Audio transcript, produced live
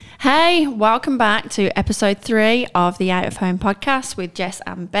Hey, welcome back to episode 3 of the Out of Home podcast with Jess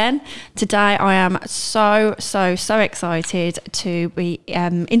and Ben. Today I am so excited to be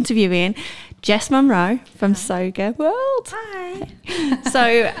interviewing Jess Monroe from Soga World. Hi.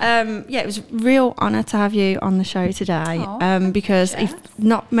 So, it was a real honour to have you on the show today because if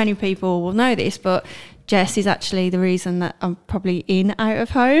not many people will know this, but Jess is actually the reason that I'm probably in Out of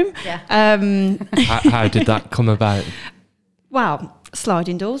Home. Yeah. How did that come about? Well,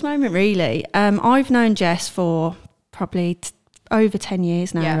 sliding doors moment, really. I've known Jess for probably over 10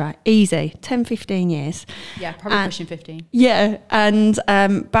 years now, right? Easy, 10, 15 years. Yeah, probably pushing 15. Yeah, and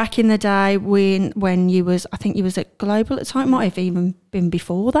back in the day when you was, I think you was at Global at the time, might have even been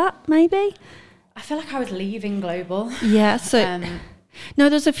before that, maybe? I feel like I was leaving Global. Yeah, so... No,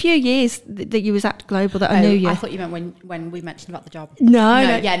 there's a few years that you was at Global that I knew you. I thought you meant when we mentioned about the job. No,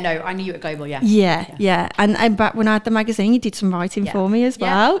 I knew you at Global, yeah. Yeah. And back when I had the magazine, you did some writing for me as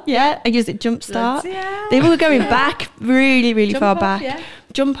well. Yeah. I used it Jumpstart. Yeah. They were going back really far back. Yeah.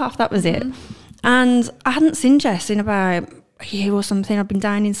 Jump Off, that was it. And I hadn't seen Jess in about a year or something. I'd been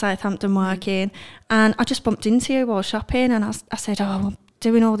down in Southampton working and I just bumped into you while shopping and I said, I'm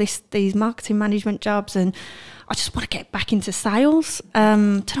doing all these marketing management jobs and I just want to get back into sales.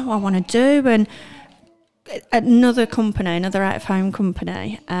 Don't know what I want to do. And another out-of-home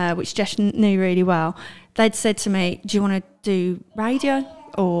company, which Jess knew really well, they'd said to me, do you want to do radio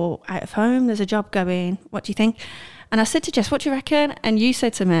or out of home? There's a job going. What do you think? And I said to Jess, what do you reckon? And you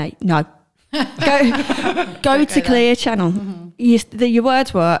said to me, no. go to Clear Channel. Mm-hmm. Your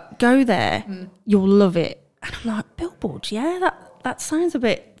words were, go there, you'll love it. And I'm like, billboards, yeah, that sounds a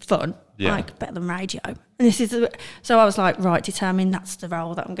bit fun. Yeah. Like better than radio. And this is so I was like, right, determined that's the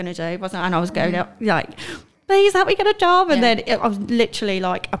role that I'm going to do, wasn't I? And I was going up like, please help me get a job. And then I was literally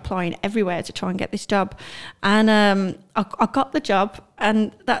like applying everywhere to try and get this job. And I got the job.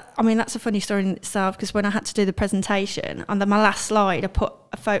 And that's a funny story in itself because when I had to do the presentation, on my last slide, I put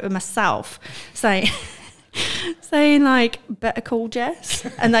a photo of myself saying like, better call Jess.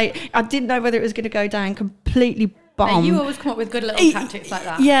 And I didn't know whether it was going to go down completely bomb. You always come up with good little tactics like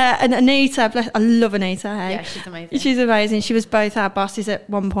that. Yeah, and Anita, I love Anita. Hey? Yeah, she's amazing. She's amazing. She was both our bosses at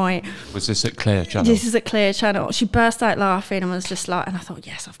one point. Was this at Clear Channel? This is at Clear Channel. She burst out laughing and was just like, and I thought,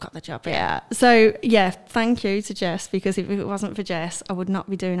 yes, I've got the job. Yeah. So, thank you to Jess because if it wasn't for Jess, I would not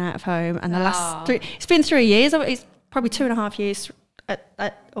be doing Out of Home. And the last it's been 3 years. It's probably 2.5 years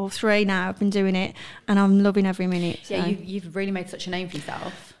or 3 now I've been doing it and I'm loving every minute. So. Yeah, you've really made such a name for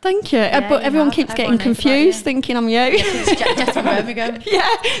yourself. Thank you. But everyone keeps getting confused thinking I'm you. Jess from Birmingham. Yeah.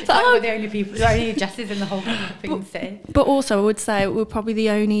 It's like we're the only people, the only Jesses in the whole fucking city. But also I would say we're probably the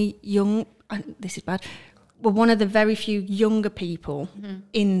only this is bad, we're one of the very few younger people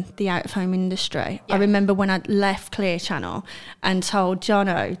in the out-of-home industry. Yeah. I remember when I left Clear Channel and told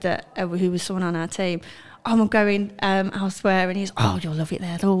Jono, that who was someone on our team, I'm going elsewhere, and he's, you'll love it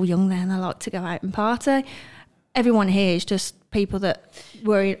there. They're all young there, and they like to go out and party. Everyone here is just people that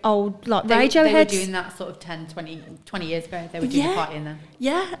were in old, like, radio heads. They were doing that sort of 10, 20 years ago. They were doing the partying then.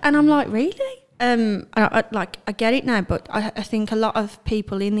 Yeah, and I'm like, really? I get it now, but I think a lot of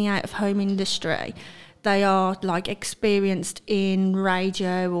people in the out-of-home industry, they are like experienced in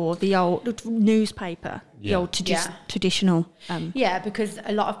radio or the old newspaper, the old traditional. Because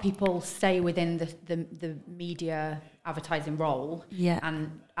a lot of people stay within the media advertising role. Yeah.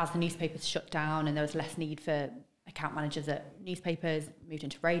 And as the newspapers shut down and there was less need for account managers at newspapers, moved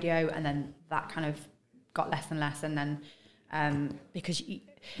into radio, and then that kind of got less and less. And then because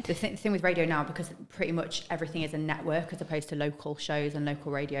the thing with radio now, because pretty much everything is a network as opposed to local shows and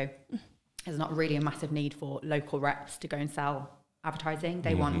local radio, there's not really a massive need for local reps to go and sell advertising.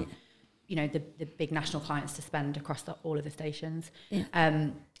 They want, the big national clients to spend across all of the stations. Yeah.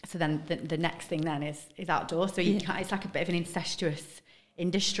 So then the next thing then is outdoors. So it's like a bit of an incestuous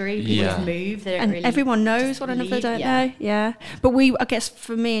industry. People just move. They don't and really everyone knows one another, don't they? Yeah. But I guess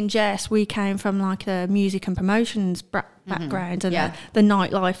for me and Jess, we came from like the music and promotions background and the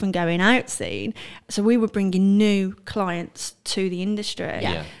nightlife and going out scene. So we were bringing new clients to the industry.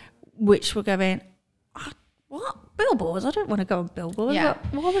 Yeah. Which were going, what? Billboards? I don't want to go on billboards. Yeah.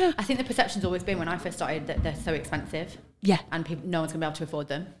 I think the perception's always been when I first started that they're so expensive. Yeah. And no one's going to be able to afford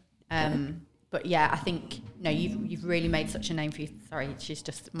them. But I think, you've really made such a name for you. Sorry, she's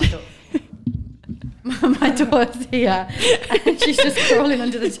just, my daughter. My daughter's here. And she's just crawling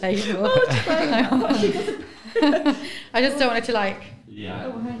under the table. I just don't want her to hang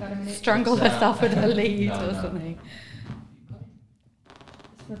on a minute. Strangle herself with her lead or something.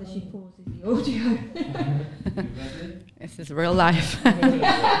 Whether she pauses the audio. This is real life.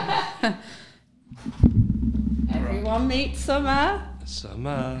 Everyone meet Summer.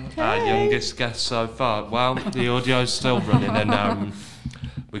 Summer, our youngest guest so far. Well, the audio's still running, and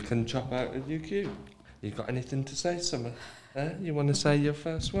we can chop out of your cue. You got anything to say, Summer? You want to say your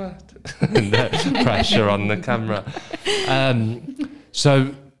first word? No, pressure on the camera.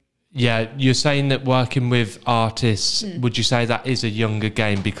 So, yeah, you're saying that working with artists, would you say that is a younger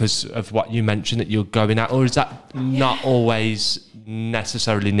game because of what you mentioned that you're going at, or is that not always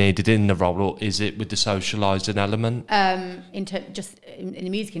necessarily needed in the role, or is it with the socialising element? Just in the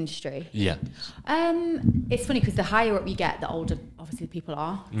music industry? Yeah. It's funny because the higher up you get, the older obviously people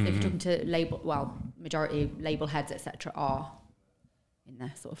are. So if you're talking to majority label heads, etc., are in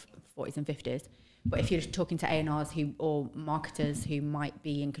their sort of 40s and 50s. But if you're talking to A&Rs or marketers who might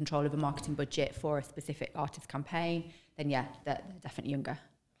be in control of a marketing budget for a specific artist campaign, then yeah, they're definitely younger.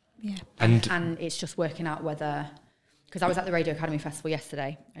 Yeah. And it's just working out whether, because I was at the Radio Academy Festival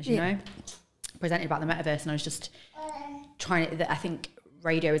yesterday, as you know, presented about the metaverse, and I was just trying to, I think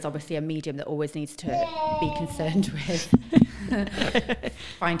radio is obviously a medium that always needs to be concerned with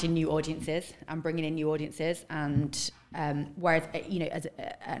finding new audiences and bringing in new audiences. And whereas, as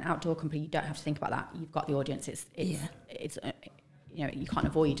an outdoor company, you don't have to think about that. You've got the audience. It's you can't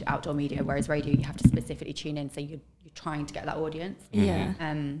avoid outdoor media, whereas radio, you have to specifically tune in. So you're trying to get that audience. Yeah.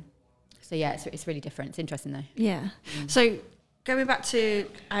 So yeah, it's really different. It's interesting though. Yeah. So going back to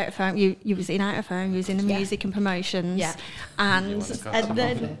Out of Home, you was in Out of Home, you was in the music and promotions. Yeah. And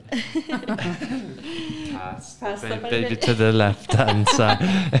then Pass the baby to the left hand side.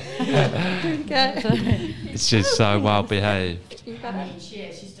 It's just so well behaved.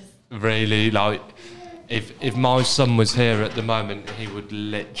 She's just Really, like, if my son was here at the moment, he would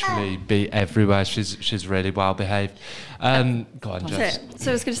literally be everywhere. She's really well behaved. Go on, Jess.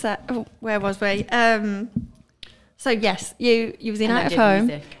 So I was going to say, where was we? So yes, you was in and Out of did Home.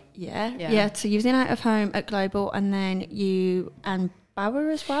 music. Yeah. So you was in Out of Home at Global, and then you and Bauer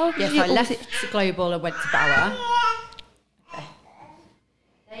as well. Yes, I left Global and went to Bauer.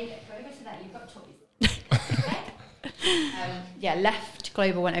 There you go. Go over to that. You've got toys. Left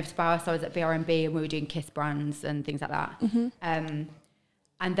Global, went over to Bauer. So I was at BRMB, and we were doing Kiss brands and things like that. Mm-hmm.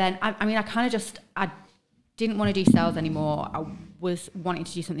 And then I didn't want to do sales anymore. I was wanting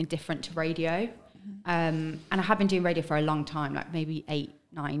to do something different to radio. And I have been doing radio for a long time, like maybe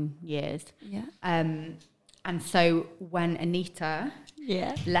 8-9 years. Yeah. And so when Anita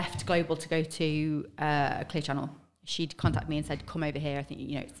left Global to go to Clear Channel, she'd contact me and said, "Come over here. I think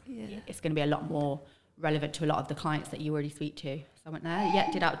it's going to be a lot more relevant to a lot of the clients that you already speak to." So I went there. Yeah,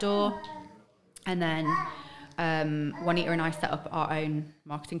 did outdoor, and then Juanita and I set up our own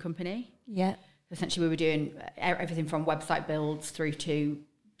marketing company. Yeah. Essentially, we were doing everything from website builds through to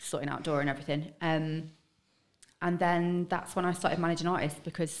sorting outdoor and everything. And then that's when I started managing artists,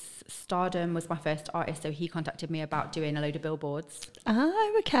 because Stardom was my first artist. So he contacted me about doing a load of billboards.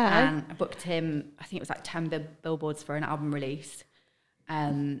 Oh, okay. And I booked him, I think it was like 10 billboards for an album release.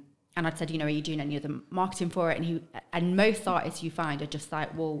 And I'd said, are you doing any other marketing for it? And most artists you find are just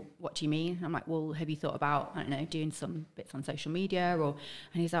like, well, what do you mean? And I'm like, well, have you thought about, I don't know, doing some bits on social media? And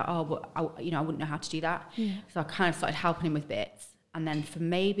he's like, oh, well, I wouldn't know how to do that. Yeah. So I kind of started helping him with bits. And then for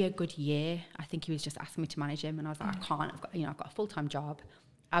maybe a good year, I think he was just asking me to manage him. And I was like, I can't, I've got a full-time job.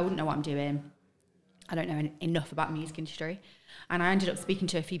 I wouldn't know what I'm doing. I don't know enough about the music industry. And I ended up speaking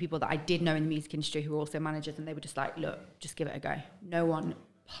to a few people that I did know in the music industry who were also managers, and they were just like, look, just give it a go. No one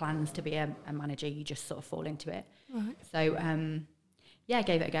plans to be a manager. You just sort of fall into it. Right. So, I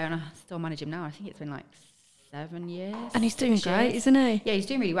gave it a go, and I still manage him now. I think it's been like 7 years. And he's doing great, isn't he? Yeah, he's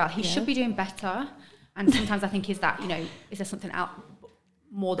doing really well. He should be doing better. And sometimes I think is there something out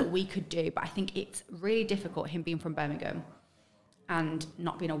more that we could do? But I think it's really difficult, him being from Birmingham and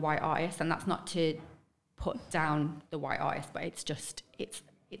not being a white artist. And that's not to put down the white artist, but it's just,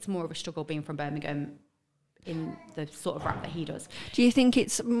 it's more of a struggle being from Birmingham in the sort of rap that he does. Do you think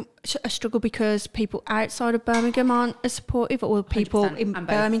it's a struggle because people outside of Birmingham aren't as supportive, or people in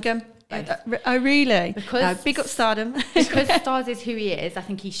Birmingham? Oh, really? Because big up Stardom. Because Stars is who he is, I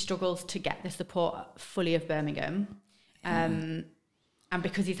think he struggles to get the support fully of Birmingham. And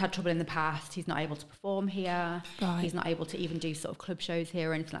because he's had trouble in the past, he's not able to perform here. Right. He's not able to even do sort of club shows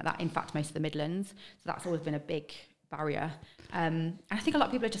here or anything like that. In fact, most of the Midlands. So that's always been a big barrier. And I think a lot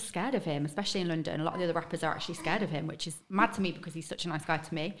of people are just scared of him, especially in London. A lot of the other rappers are actually scared of him, which is mad to me because he's such a nice guy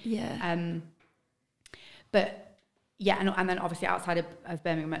to me. Yeah. But yeah, and then obviously outside of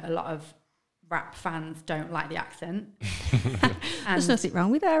Birmingham, a lot of rap fans don't like the accent. There's nothing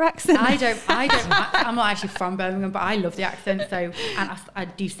wrong with their accent. I'm not actually from Birmingham, but I love the accent. So, and I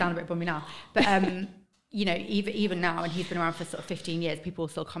do sound a bit bummy now. But even now, and he's been around for sort of 15 years, people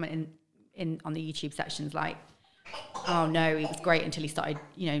still comment in on the YouTube sections like, oh no, he was great until he started,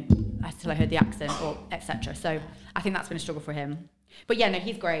 until I heard the accent or etc. So I think that's been a struggle for him. But yeah, no,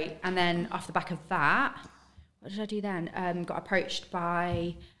 he's great. And then off the back of that, what did I do then? Got approached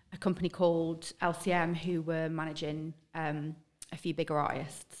by a company called LCM who were managing a few bigger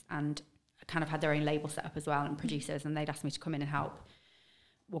artists and kind of had their own label set up as well and producers, and they'd asked me to come in and help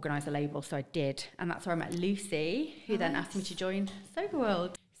organise a label, so I did. And that's where I met Lucy, who then asked me to join Soga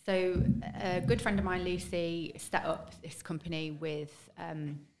World. So a good friend of mine, Lucy, set up this company with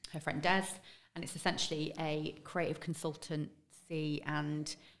her friend Des, and it's essentially a creative consultancy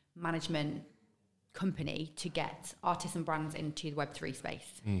and management company to get artists and brands into the Web3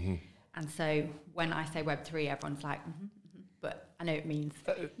 space. Mm-hmm. And so when I say Web3, everyone's like, but I know it means...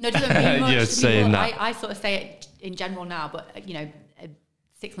 No, it doesn't mean much. You're saying that. I sort of say it in general now, but,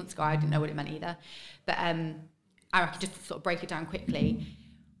 6 months ago, I didn't know what it meant either. But I could just sort of break it down quickly.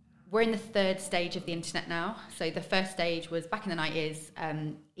 We're in the third stage of the internet now. So the first stage was back in the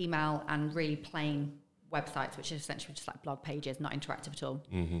 90s, email and really plain websites, which is essentially just like blog pages, not interactive at all.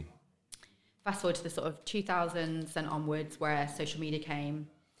 Mm-hmm. Fast forward to the sort of 2000s and onwards, where social media came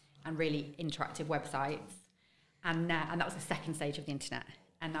and really interactive websites. And that was the second stage of the internet.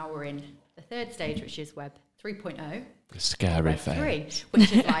 And now we're in the third stage, which is Web 3.0. The scary thing.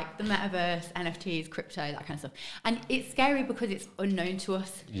 Which is like the metaverse, NFTs, crypto, that kind of stuff. And it's scary because it's unknown to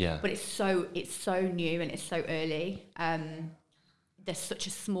us. Yeah. But it's so new and it's so early. There's such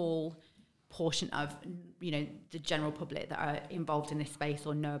a small portion of, the general public that are involved in this space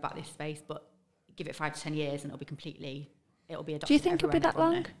or know about this space. But give it 5 to 10 years and it'll be adopted. Do you think it'll be that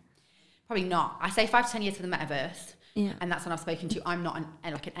long? Probably not. I say 5 to 10 years for the metaverse. Yeah. And that's when I've spoken to, I'm not an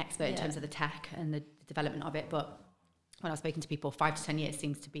expert in terms of the tech and the development of it, but when I've spoken to people, 5 to 10 years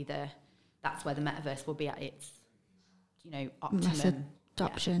seems to be that's where the metaverse will be at its, optimum. Mass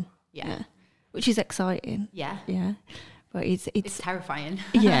adoption. Yeah. Which is exciting. Yeah. Yeah. But it's terrifying.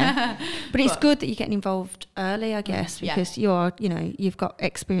 Yeah. But it's good that you're getting involved early, I guess, because you're, you've got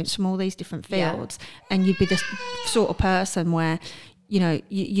experience from all these different fields, and you'd be the sort of person where, you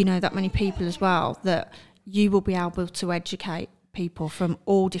know that many people as well, that you will be able to educate people from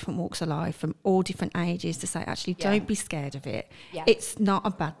all different walks of life, from all different ages, to say, actually, don't be scared of it. Yeah. It's not a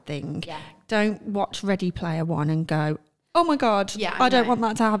bad thing. Yeah. Don't watch Ready Player One and go, oh my God, I don't want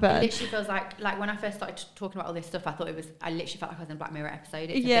that to happen. It literally feels like when I first started talking about all this stuff, I literally felt like I was in a Black Mirror episode.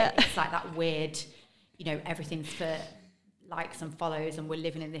 It's like that weird, everything's for likes and follows and we're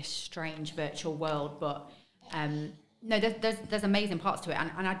living in this strange virtual world. But no, there's amazing parts to it.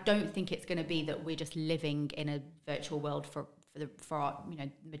 And I don't think it's going to be that we're just living in a virtual world for our,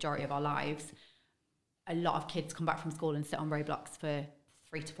 majority of our lives. A lot of kids come back from school and sit on Roblox for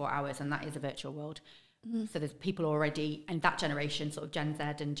 3 to 4 hours, and that is a virtual world. Mm-hmm. So there's people already, and that generation, sort of Gen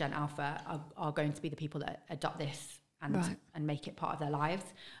Z and Gen Alpha, are going to be the people that adopt this and make it part of their lives.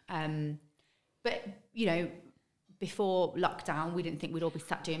 But, before lockdown, we didn't think we'd all be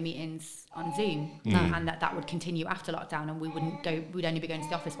sat doing meetings on Zoom, and that would continue after lockdown, and we'd only be going to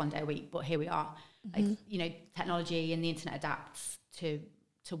the office 1 day a week. But here we are. Mm-hmm. Like, technology and the internet adapts to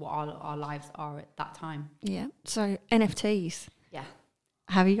what our lives are at that time. Yeah. So NFTs. Yeah.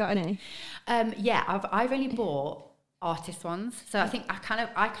 Have you got any? I've only bought artist ones. So I think I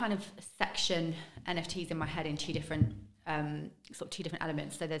kind of section NFTs in my head in two different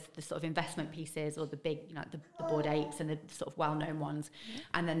elements. So there's the sort of investment pieces, or the big, the Bored Apes and the sort of well-known ones,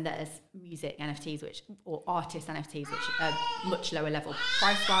 and then there's music NFTs, or artist NFTs, which are much lower level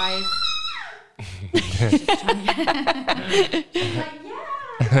price-wise.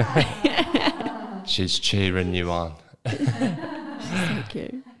 She's cheering you on. So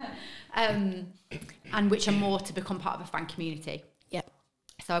cute. And which are more to become part of a fan community. Yeah.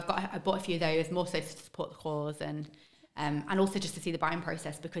 So I bought a few of those, more so to support the cause, and also just to see the buying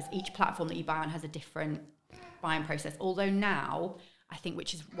process, because each platform that you buy on has a different buying process. Although now, I think,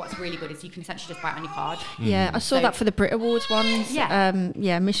 what's really good, is you can essentially just buy it on your card. Yeah, I saw that for the Brit Awards ones.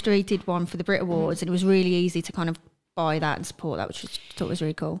 Yeah. Mystery did one for the Brit Awards, and it was really easy to kind of buy that and support that, which I thought was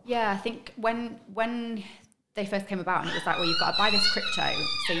really cool. Yeah, I think when they first came about, and it was like, well, you've got to buy this crypto,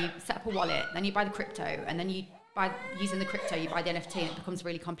 so you set up a wallet, then you buy the crypto, and then using the crypto, you buy the NFT, and it becomes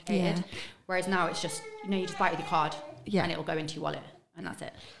really complicated. Yeah. Whereas now it's just, you just buy it with your card, and it'll go into your wallet, and that's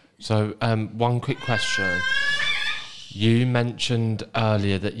it. So one quick question. You mentioned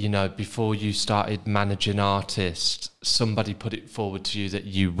earlier that, before you started managing artists, somebody put it forward to you that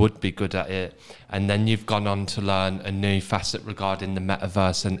you would be good at it, and then you've gone on to learn a new facet regarding the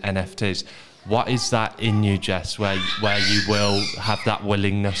metaverse and NFTs. What is that in you, Jess, where you will have that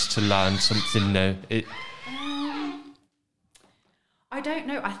willingness to learn something new? I don't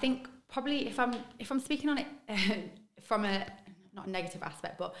know. I think probably if I'm speaking on it from a not a negative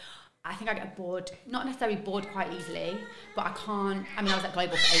aspect, but I think I get bored, not necessarily bored quite easily, but I can't. I mean, I was at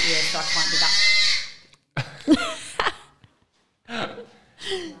Global for 8 years, so I can't do that.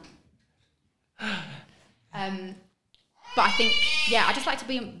 But I think, I just like to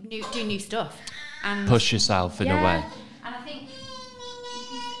do new stuff and push yourself in a way. And I think,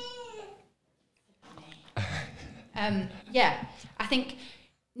 I think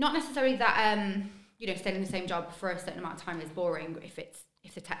not necessarily that staying in the same job for a certain amount of time is boring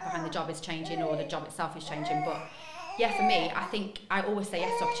if the tech behind the job is changing or the job itself is changing. But for me, I think I always say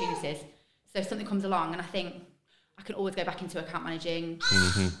yes to opportunities. So if something comes along and I think I can always go back into account managing,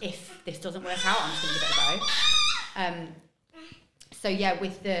 if this doesn't work out, I'm just going to give it a go.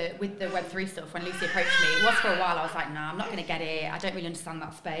 With the Web3 stuff, when Lucy approached me, it was for a while. I was like, I'm not going to get it. I don't really understand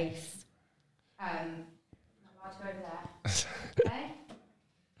that space. I'm allowed to go over there. Okay.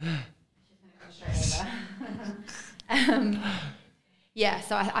 She's going to come straight over.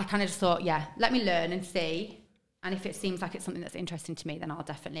 So I kind of just thought, let me learn and see. And if it seems like it's something that's interesting to me, then I'll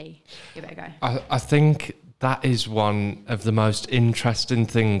definitely give it a go. I think that is one of the most interesting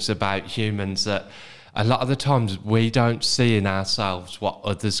things about humans, that a lot of the times we don't see in ourselves what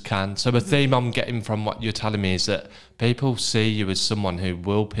others can. So a theme I'm getting from what you're telling me is that people see you as someone who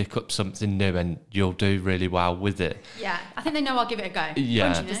will pick up something new and you'll do really well with it. Yeah, I think they know I'll give it a go.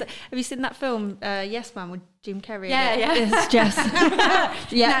 Yeah. 100%. Have you seen that film, Yes Man, with Jim Carrey? Yeah. It's Jess.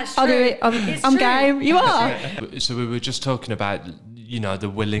 I'll do it. I'm game. You are. So we were just talking about, the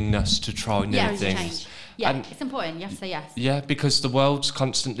willingness to try new things. And it's important. You have to say yes. Yeah, because the world's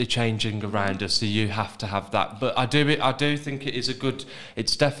constantly changing around us, so you have to have that. But I do think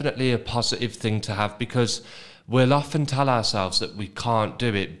it's definitely a positive thing to have, because we'll often tell ourselves that we can't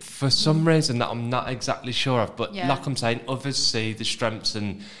do it for some reason that I'm not exactly sure of. But like I'm saying, others see the strengths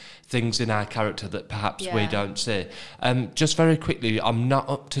and things in our character that perhaps we don't see. Just very quickly, I'm not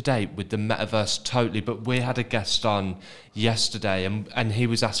up to date with the metaverse totally, but we had a guest on yesterday and he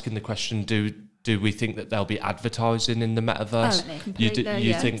was asking the question, do we think that there'll be advertising in the metaverse?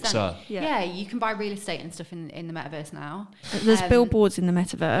 You think so? Yeah, you can buy real estate and stuff in the metaverse now. There's billboards in the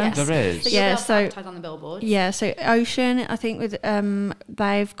metaverse. Yes. There is. So you'll be able to advertise on the billboards. Yeah, so Ocean, I think with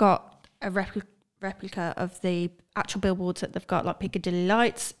they've got a replica of the actual billboards that they've got, like Piccadilly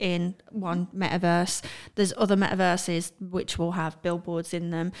Lights in one metaverse. There's other metaverses which will have billboards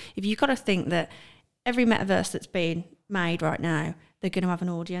in them. If you've got to think that every metaverse that's being made right now, they're going to have an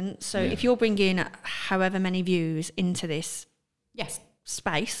audience. So if you're bringing however many views into this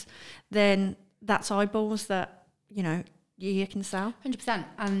space, then that's eyeballs that, you can sell. 100%.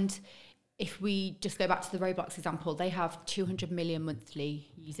 And if we just go back to the Roblox example, they have 200 million monthly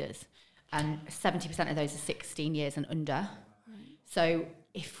users and 70% of those are 16 years and under. Right. So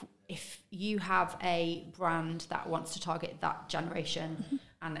if you have a brand that wants to target that generation,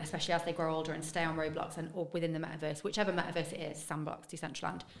 and especially as they grow older and stay on Roblox or within the metaverse, whichever metaverse it is, Sandbox,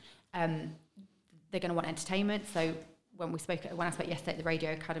 Decentraland, they're going to want entertainment. So when I spoke yesterday at the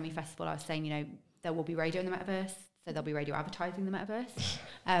Radio Academy Festival, I was saying, there will be radio in the metaverse, so there'll be radio advertising in the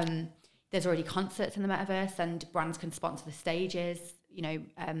metaverse. There's already concerts in the metaverse, and brands can sponsor the stages.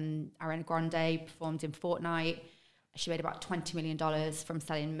 Ariana Grande performed in Fortnite. She made about $20 million from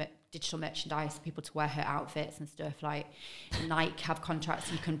selling digital merchandise for people to wear her outfits and stuff. Like Nike have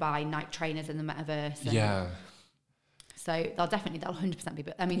contracts, you can buy Nike trainers in the metaverse. So they'll 100%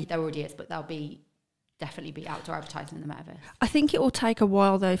 be, there already is, but there'll definitely be outdoor advertising in the metaverse. I think it will take a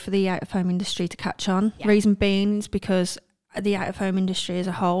while though for the out-of-home industry to catch on. Yeah. Reason being is because the out-of-home industry as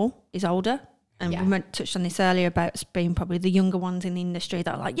a whole is older. And we touched on this earlier about being probably the younger ones in the industry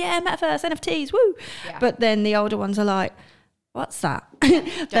that are like, metaverse, NFTs, woo. Yeah. But then the older ones are like, what's that?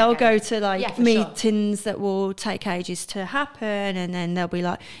 They'll go to meetings that will take ages to happen, and then they'll be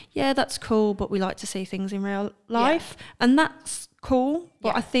like, that's cool, but we like to see things in real life. Yeah. And that's cool.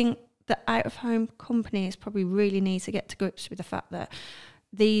 But I think the out-of-home companies probably really need to get to grips with the fact that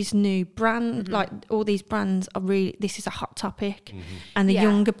these new brands, like all these brands are really, this is a hot topic, and the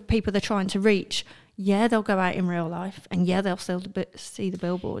younger people they're trying to reach, they'll go out in real life, and they'll still see the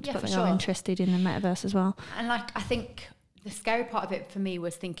billboards, but they are interested in the metaverse as well. And I think the scary part of it for me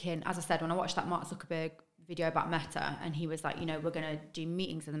was thinking, as I said, when I watched that Mark Zuckerberg video about Meta, and he was like, we're going to do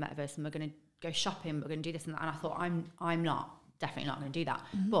meetings in the metaverse, and we're going to go shopping, we're going to do this and that, and I thought, I'm definitely not going to do that.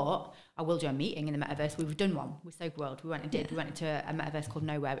 But I will do a meeting in the metaverse. We've done one with Soga World. We went into a metaverse called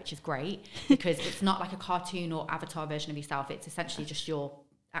Nowhere, which is great because it's not like a cartoon or avatar version of yourself. It's essentially just your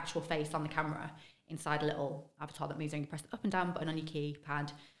actual face on the camera inside a little avatar that moves, and you press the up and down button on your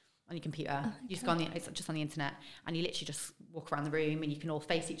keypad, on your computer. You just go on it's just on the internet, and you literally just walk around the room, and you can all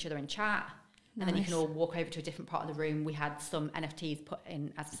face each other and chat. And then you can all walk over to a different part of the room. We had some NFTs put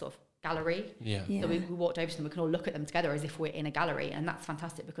in as a sort of gallery. Yeah. So we walked over to them. We can all look at them together as if we're in a gallery, and that's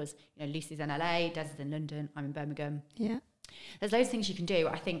fantastic because Lucy's in LA, Des is in London, I'm in Birmingham. Yeah. There's loads of things you can do.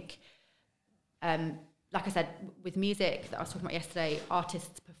 I think, like I said, with music that I was talking about yesterday,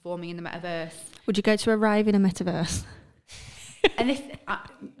 artists performing in the metaverse. Would you go to a rave in a metaverse? And this,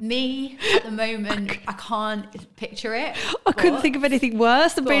 me at the moment, I can't picture it. I couldn't think of anything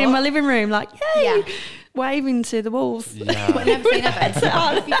worse than being in my living room, like, yay, waving to the walls. Yeah. But never say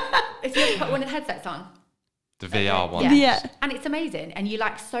never. If you put one of the headsets on. The VR one. Yeah. And it's amazing. And you're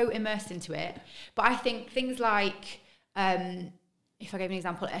like so immersed into it. But I think things like, if I gave an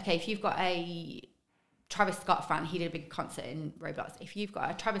example, okay, if you've got a Travis Scott fan, he did a big concert in Roblox. If you've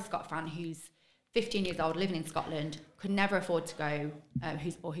got a Travis Scott fan who's 15 years old, living in Scotland, could never afford to go,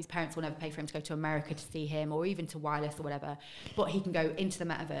 whose parents will never pay for him to go to America to see him, or even to Wireless or whatever, but he can go into the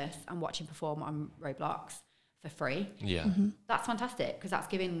metaverse and watch him perform on Roblox for free. Yeah. That's fantastic, because that's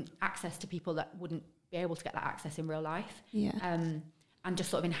giving access to people that wouldn't be able to get that access in real life. Yeah. And just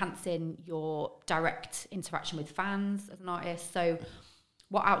sort of enhancing your direct interaction with fans as an artist. So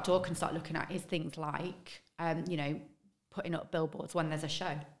what Outdoor can start looking at is things like, putting up billboards when there's a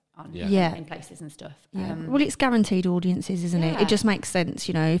show on in places and stuff. Yeah. Well, it's guaranteed audiences, isn't it? It just makes sense,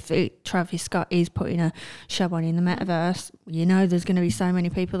 if Travis Scott is putting a show on in the metaverse, there's going to be so many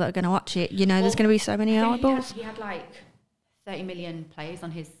people that are going to watch it. There's going to be so many eyeballs. He had like 30 million plays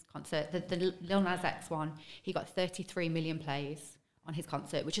on his concert. The Lil Nas X one, he got 33 million plays on his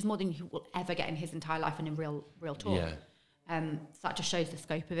concert, which is more than he will ever get in his entire life and in real tour. Yeah. So that just shows the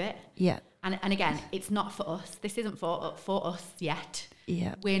scope of it. Yeah. And again, it's not for us. This isn't for us yet.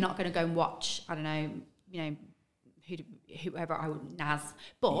 Yeah. We're not going to go and watch, I don't know, whoever, Nas.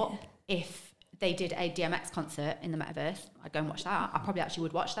 But if they did a DMX concert in the metaverse, I'd go and watch that. I probably actually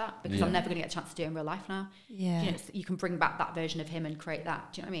would watch that, because I'm never going to get a chance to do it in real life now. Yeah. You can bring back that version of him and create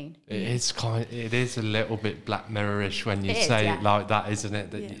that. Do you know what I mean? It is a little bit Black Mirror-ish when you say it like that, isn't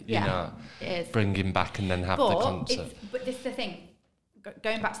it? That it is. Bring him back and then have the concert. But this is the thing.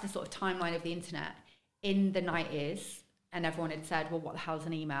 Going back to the sort of timeline of the internet, in the 90s, and everyone had said, well, what the hell's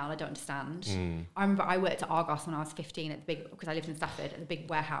an email? I don't understand. I remember I worked at Argos when I was 15 because I lived in Stafford, at the big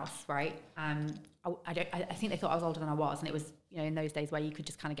warehouse, right? I think they thought I was older than I was, and it was, in those days where you could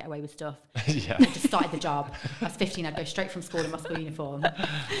just kind of get away with stuff. Yeah. I just started the job. I was 15, I'd go straight from school in my school uniform.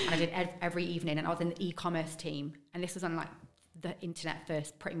 And I did every evening, and I was in the e-commerce team. And this was when the internet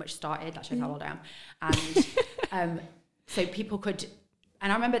first pretty much started. That shows how old I am. And so people could...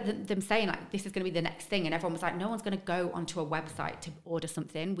 And I remember them saying, this is going to be the next thing. And everyone was like, no one's going to go onto a website to order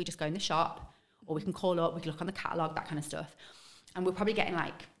something. We just go in the shop, or we can call up, we can look on the catalogue, that kind of stuff. And we're probably getting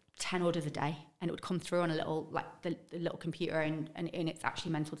 10 orders a day. And it would come through on a little, the little computer. And it's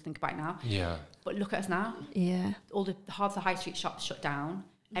actually mental to think about now. Yeah. But look at us now. Yeah. Half the high street shops shut down.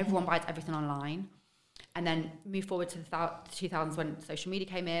 Everyone buys everything online. And then move forward to the 2000s when social media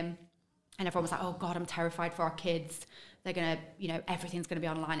came in. And everyone was like, oh, God, I'm terrified for our kids. They're going to, everything's going to be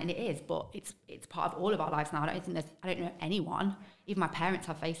online. And it is, but it's part of all of our lives now. I don't know anyone, even my parents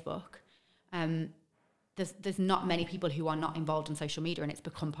have Facebook. There's not many people who are not involved in social media, and it's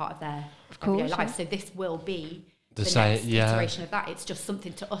become part of their everyday life. So this will be the next iteration of that. It's just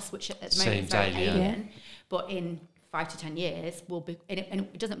something to us, which at the moment is very alien. But in 5 to 10 years, we'll be, and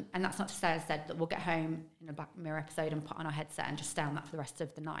it doesn't, and that's not to say, as I said, that we'll get home in a Black Mirror episode and put on our headset and just stay on that for the rest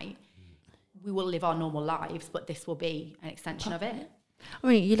of the night. We will live our normal lives, but this will be an extension of it. I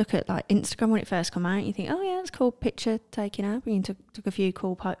mean, you look at Instagram when it first came out, you think, oh yeah, it's cool picture taking out. We took a few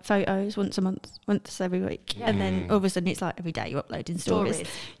cool photos once a month, once every week, and then all of a sudden it's every day you're uploading stories,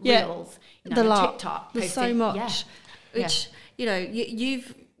 reels, the lot. TikTok, there's so much, which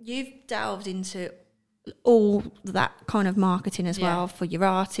you've delved into all that kind of marketing as well for your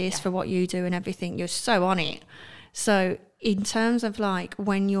artists, for what you do and everything. You're so on it. So in terms of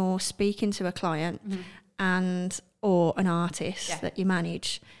when you're speaking to a client or an artist that you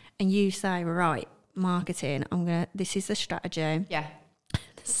manage, and you say, right, marketing, this is the strategy. Yeah.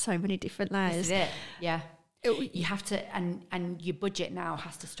 There's so many different layers. This is it. Yeah. You have to, and your budget now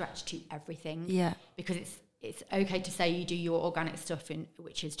has to stretch to everything. Yeah. Because it's okay to say you do your organic stuff,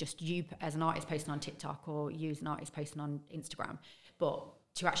 which is just you as an artist posting on TikTok, or you as an artist posting on Instagram. But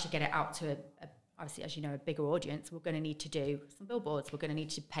to actually get it out to obviously, as you know, a bigger audience, we're going to need to do some billboards. We're going to need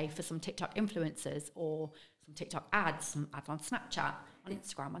to pay for some TikTok influencers, or some TikTok ads, some ads on Snapchat, on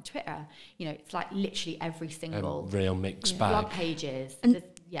Instagram, on Twitter. It's literally every single real mixed bag. Blog pages. And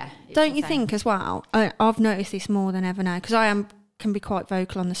don't you think as well? I've noticed this more than ever now, because I am can be quite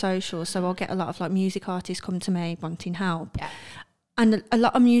vocal on the socials, so I'll get a lot of like music artists come to me wanting help. Yeah. And a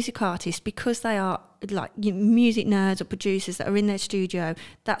lot of music artists, because they are like music nerds or producers that are in their studio,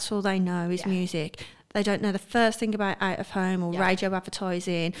 that's all they know is music. They don't know the first thing about out of home or radio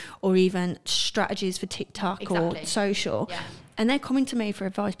advertising or even strategies for TikTok or social. Yeah. And they're coming to me for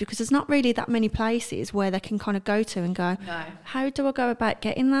advice because there's not really that many places where they can kind of go to and go, how do I go about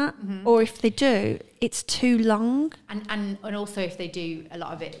getting that? Or if they do, it's too long. And also if they do, a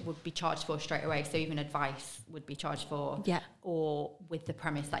lot of it would be charged for straight away. So even advice would be charged for. Yeah. Or with the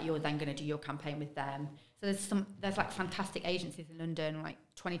premise that you're then going to do your campaign with them. So there's like fantastic agencies in London, like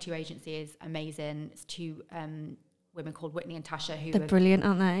 22 agencies, amazing. It's 2 women called Whitney and Tasha who they're brilliant,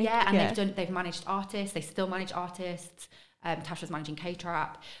 aren't they? Yeah, and they've managed artists. They still manage artists. Tasha's managing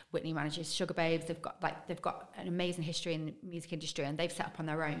K-Trap, Whitney manages Sugar Babes. They've got an amazing history in the music industry, and they've set up on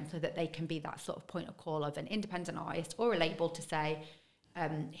their own so that they can be that sort of point of call of an independent artist or a label to say,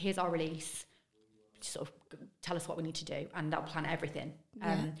 here's our release, sort of tell us what we need to do, and they'll plan everything.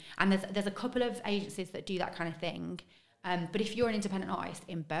 And there's a couple of agencies that do that kind of thing. But if you're an independent artist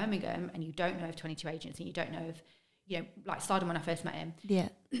in Birmingham and you don't know of 22 agents and you don't know of, like Stardom when I first met him,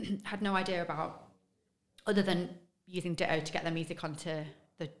 had no idea about, other than using Ditto to get their music onto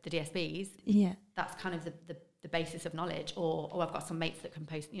the DSPs. Yeah, that's kind of the basis of knowledge. Or I've got some mates that can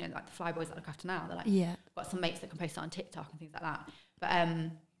post, like the Flyboys that I look after now. They're like, I've got some mates that can post it on TikTok and things like that. But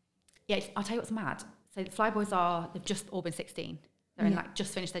I'll tell you what's mad. So the Flyboys they've just all been 16. They're in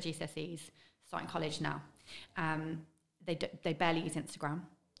just finished their GCSEs, starting college now. They barely use Instagram.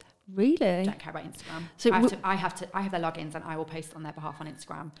 Really? Don't care about Instagram. So I have their logins and I will post on their behalf on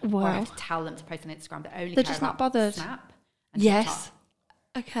Instagram. Wow. Or I have to tell them to post on Instagram. They're just not bothered. Snap and TikTok. Yes.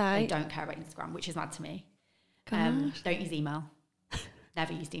 Okay. They don't care about Instagram, which is mad to me. Don't use email.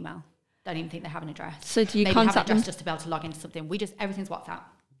 Never used email. Don't even think they have an address. So do you maybe contact have an address them? just to be able to log into something. Everything's WhatsApp.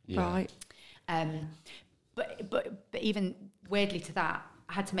 Yeah. Right. But even weirdly to that,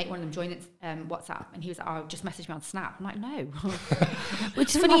 I had to make one of them join WhatsApp, and he was like, "Oh, just message me on Snap." I'm like, "No."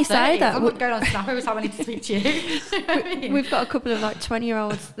 Which is funny you say that. I'm not going on Snap every time I need to speak to you. We've got a couple of like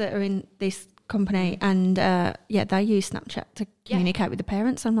 20-year-olds that are in this company, and they use Snapchat to communicate with the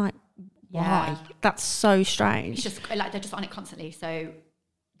parents. I'm like, why? That's so strange. It's just like they're just on it constantly. So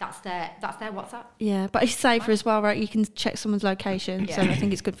that's their WhatsApp. Yeah, but it's safer as well, right? You can check someone's location, so I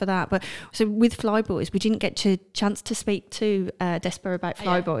think it's good for that. But so with Flyboys, we didn't get a chance to speak to Desper about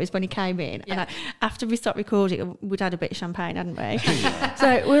Flyboys when he came in. Yeah. And after we stopped recording, we'd had a bit of champagne, hadn't we?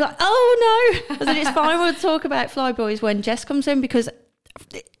 So we were like, oh no! I said, it's fine, we'll talk about Flyboys when Jess comes in, because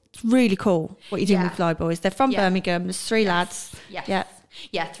it's really cool what you're doing with Flyboys. They're from Birmingham. There's 3 lads. Yes.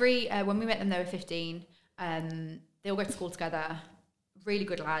 Yeah, 3. When we met them, they were 15. They all go to school together. Really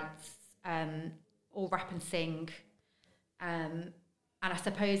good lads, all rap and sing, and I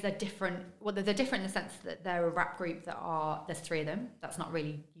suppose they're different. Well, they're different in the sense that they're a rap group there's 3 of them. That's not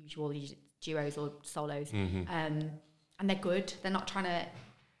really usual duos or solos, and they're good. They're not trying to,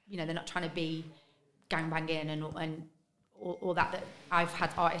 be gangbanging and all that I've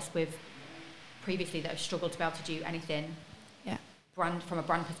had artists with previously that have struggled to be able to do anything, from a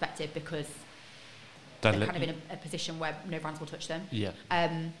brand perspective, because they're kind of in a position where no brands will touch them. Yeah.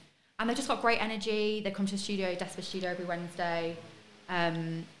 And they've just got great energy. They come to the studio, Desperate Studio, every Wednesday.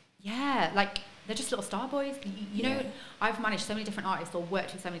 Like they're just little star boys. I've managed so many different artists or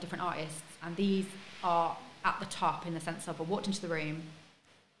worked with so many different artists, and these are at the top in the sense of I walked into the room,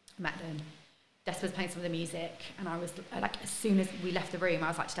 met them. Desper was playing some of the music, and I was like, as soon as we left the room, I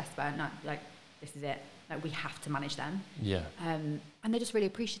was like to Desper, no, like, this is it. Like, we have to manage them. Yeah. And they're just really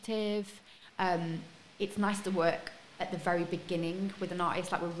appreciative. It's nice to work at the very beginning with an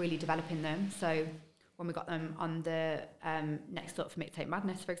artist, like we're really developing them. So when we got them on the next up for Mixtape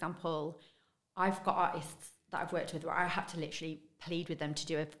Madness, for example, I've got artists that I've worked with where I had to literally plead with them to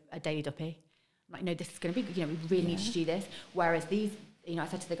do a daily duppy. I'm like, no, this is going to be, we really need to do this. Whereas these, I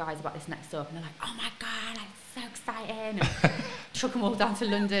said to the guys about this next up, and they're like, oh my God, it's so exciting. And took them all down to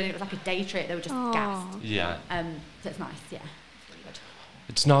London. It was like a day trip. They were just gassed. Yeah. So it's nice, yeah.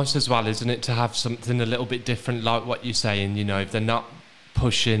 It's nice as well, isn't it, to have something a little bit different, like what you're saying, if they're not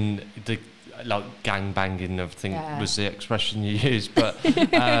pushing the gang banging, I think was the expression you used, but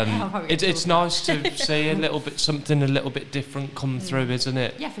it's nice to see something a little bit different come through, isn't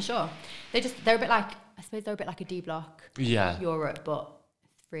it? Yeah, for sure. They're a bit like, I suppose they're a bit like a D Block, Europe, but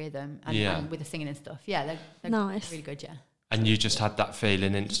 3 of them, and with the singing and stuff. Yeah, they're nice. Really good, yeah. And you just had that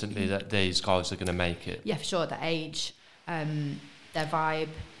feeling instantly that these guys are going to make it. Yeah, for sure. Their age, their vibe.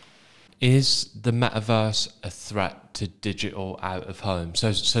 Is the metaverse a threat to digital out of home?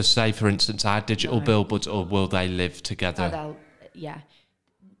 So say, for instance, our digital billboards, or will they live together?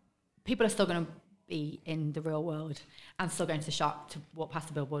 people are still going to be in the real world and still going to the shop to walk past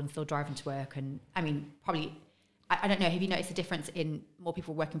the billboard and still driving to work. And I mean, probably, I don't know, have you noticed a difference in more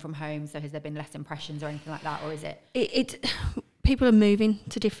people working from home? So has there been less impressions or anything like that? Or is it? People are moving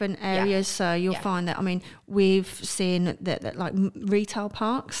to different areas, so you'll find that, I mean, we've seen that like retail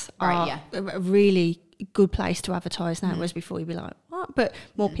parks are a really good place to advertise now, whereas before you'd be like, what? But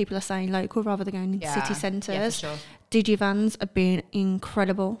more people are saying local rather than going into city centres. Yeah, for sure. Digivans have been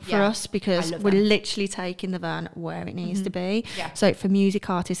incredible for us because we're literally taking the van where it needs to be. Yeah. So for music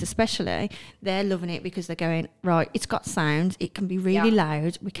artists especially, they're loving it because they're going, right, it's got sound, it can be really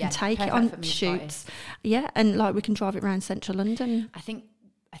loud, we can take it on shoots. Yeah, and like we can drive it around central London. I think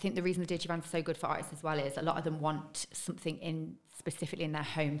the reason the Digivans are so good for artists as well is a lot of them want something specifically in their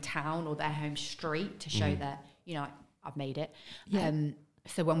hometown or their home street to show that, you know, I've made it. Yeah.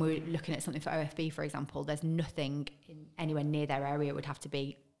 So when we're looking at something for OFB, for example, there's nothing anywhere near their area. It would have to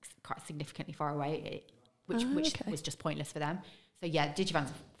be quite significantly far away, which was just pointless for them. So yeah, Digivans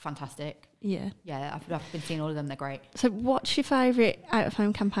are fantastic. Yeah. Yeah, I've been seeing all of them. They're great. So what's your favourite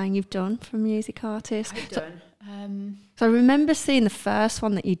out-of-home campaign you've done for a music artist? So I remember seeing the first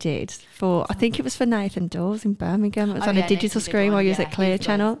one that you did for, I think it was for Nathan Dawes in Birmingham. It was on a digital screen while you was at Clear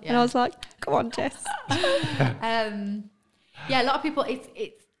Channel. And I was like, come on, Jess. Yeah, a lot of people,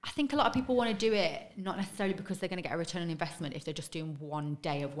 I think a lot of people want to do it, not necessarily because they're going to get a return on investment if they're just doing one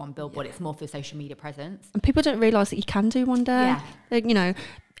day of one billboard. It's more for social media presence. And people don't realise that you can do one day. Yeah. Like, you know,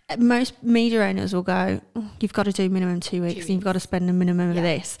 most media owners will go, oh, you've got to do minimum 2 weeks and you've got to spend a minimum of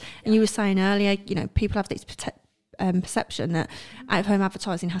this. And you were saying earlier, you know, people have this perception that out-of-home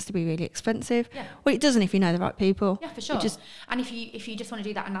advertising has to be really expensive. Yeah. Well, it doesn't if you know the right people. Yeah, for sure. And if you just want to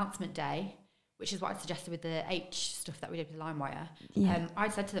do that announcement day, which is what I suggested with the H stuff that we did with LimeWire. Yeah. I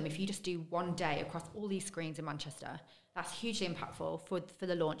said to them, if you just do one day across all these screens in Manchester, that's hugely impactful for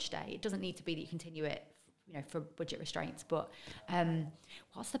the launch day. It doesn't need to be that you continue it, you know, for budget restraints. But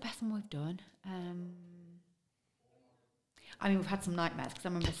what's the best one we've done? I mean, we've had some nightmares because I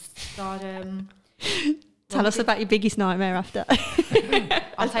remember Stardom. Tell us about your biggest nightmare after.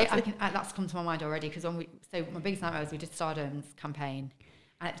 I'll tell you, that's come to my mind already because so my biggest nightmare was we did Stardom's campaign.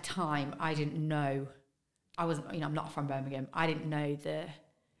 And at the time, I didn't know, I'm not from Birmingham. I didn't know the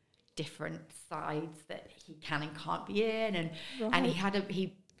different sides that he can and can't be in. And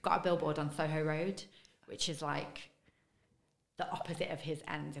he got a billboard on Soho Road, which is like the opposite of his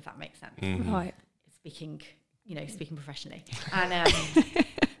end, if that makes sense. Mm-hmm. Right. Speaking professionally. And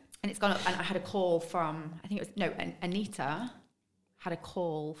and it's gone up, and I had a call from, Anita had a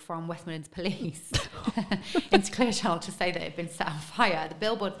call from West Midlands Police into Clear Channel to say that it had been set on fire. The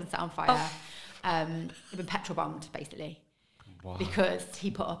billboard had been set on fire. It had been petrol bombed, basically. Wow. Because he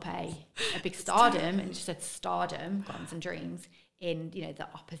put up a big Stardom and just said Stardom, Guns and Dreams, in, you know, the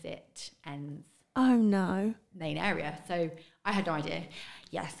opposite ends. Oh, no. Main area. So I had no idea.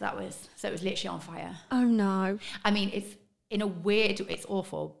 Yes, it was literally on fire. Oh, no. I mean, it's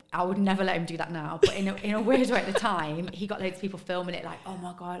awful. I would never let him do that now. But in a weird way at the time, he got loads of people filming it like, oh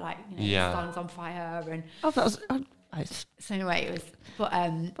my God, like, you know, the sun's on fire. And so anyway, it was, but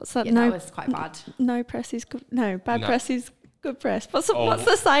that was quite bad. No press is good. No, bad press is good press. What's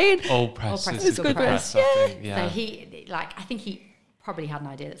the saying? All press is good press. I think, So I think he probably had an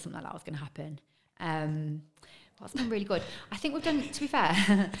idea that something like that was going to happen. What's been really good? I think we've done, to be fair,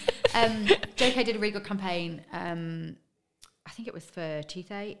 JK did a really good campaign. I think it was for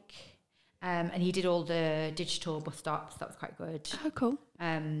toothache, and he did all the digital bus stops. That was quite good. Oh, cool.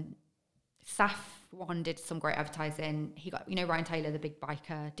 Saf one did some great advertising. He got, you know, Ryan Taylor, the big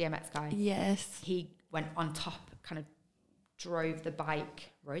biker, DMX guy. Yes. He went on top, kind of rode the bike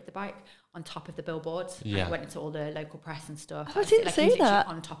on top of the billboard. Yeah. And went into all the local press and stuff. Oh, I didn't see that.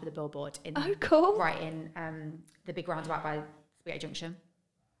 On top of the billboard. Cool. Right in the big roundabout by Spaghetti Junction.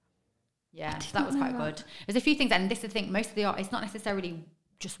 Yeah, so that was quite good. There's a few things, and this is the thing, most of the art, it's not necessarily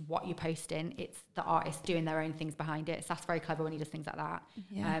just what you post in, it's the artist doing their own things behind it. Saf's very clever when he does things like that.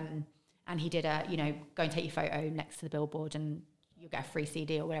 Yeah. And he did go and take your photo next to the billboard and you'll get a free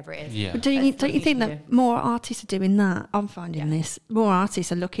CD or whatever it is. Yeah. But don't you think that more artists are doing that? I'm finding this. More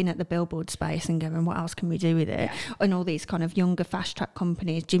artists are looking at the billboard space and going, what else can we do with it? Yeah. And all these kind of younger fast track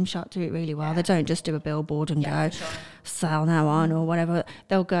companies, Gymshark do it really well. Yeah. They don't just do a billboard and go, sell now on or whatever.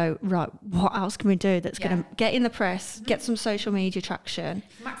 They'll go, right, what else can we do that's going to get in the press, get some social media traction?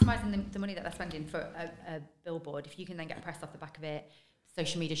 Maximising the money that they're spending for a billboard, if you can then get press off the back of it,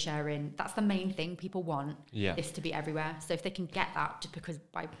 social media sharing. That's the main thing people want, this to be everywhere. So if they can get that just because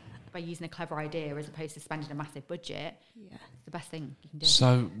by using a clever idea as opposed to spending a massive budget, it's the best thing you can do.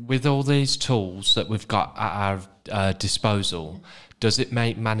 So with all these tools that we've got at our disposal, does it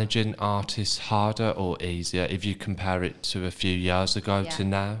make managing artists harder or easier if you compare it to a few years ago to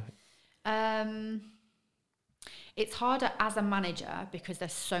now? It's harder as a manager because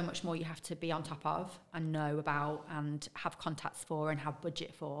there's so much more you have to be on top of and know about and have contacts for and have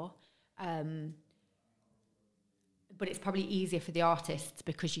budget for. But it's probably easier for the artists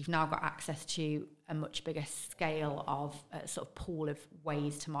because you've now got access to a much bigger scale of a sort of pool of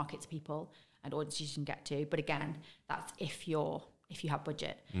ways to market to people and audiences you can get to. But again, that's if you have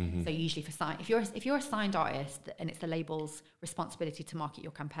budget. So usually if you're a signed artist and it's the label's responsibility to market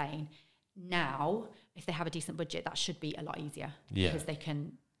your campaign, now if they have a decent budget, that should be a lot easier because they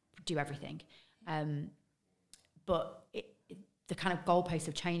can do everything. But the kind of goalposts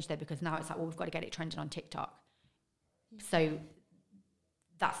have changed there because now it's like, well, we've got to get it trending on TikTok. So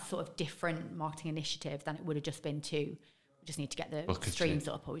that's a sort of different marketing initiative than it would have just been to, we just need to get the streams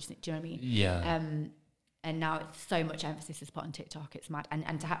up, or we just need, do you know what I mean? Yeah. And now it's so much emphasis is put on TikTok. It's mad.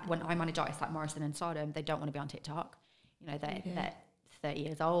 And to when I manage artists like Morrison and Stardom, they don't want to be on TikTok. You know, they're 30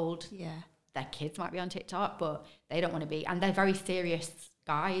 years old. Yeah. Their kids might be on TikTok, but they don't want to be. And they're very serious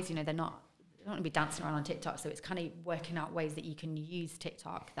guys. You know, they don't want to be dancing around on TikTok. So it's kind of working out ways that you can use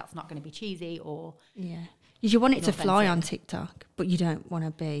TikTok that's not going to be cheesy or... Yeah. You want it to fly on TikTok, but you don't want to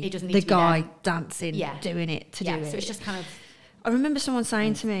be the guy dancing, doing it to do it. So it's just kind of... I remember someone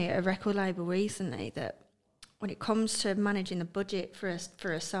saying to me at a record label recently that when it comes to managing the budget for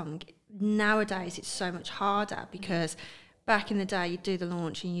a song, nowadays it's so much harder because back in the day you'd do the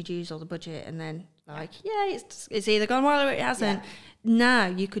launch and you'd use all the budget and then it's either gone well or it hasn't. Yeah. Now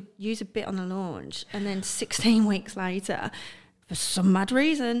you could use a bit on the launch and then 16 weeks later... for some mad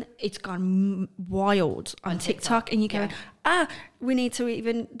reason, it's gone wild on TikTok. And you go, we need to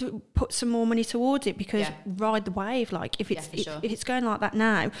even put some more money towards it because ride the wave. Like if it's going like that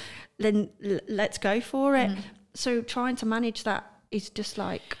now, then let's go for it. So trying to manage that is just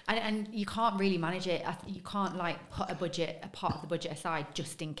like... And you can't really manage it. You can't like put a part of the budget aside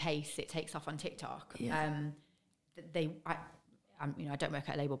just in case it takes off on TikTok. Yeah. I don't work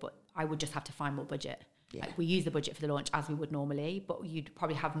at a label, but I would just have to find more budget. Yeah. Like we use the budget for the launch as we would normally, but you'd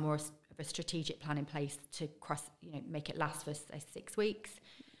probably have more of a strategic plan in place to make it last for say 6 weeks.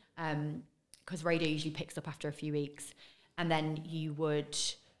 Because radio usually picks up after a few weeks, and then you would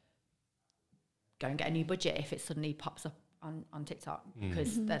go and get a new budget if it suddenly pops up on TikTok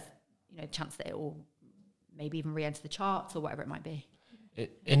because there's a chance that it will maybe even re-enter the charts or whatever it might be.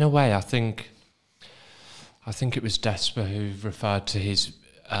 In a way, I think it was Desper who referred to his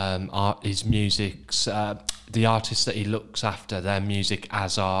music's the artists that he looks after, their music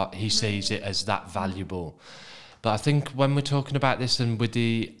as art. He sees it as that valuable. But I think when we're talking about this and with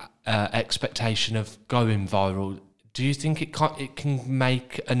the expectation of going viral, do you think it can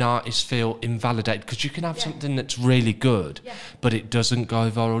make an artist feel invalidated? Because you can have something that's really good, but it doesn't go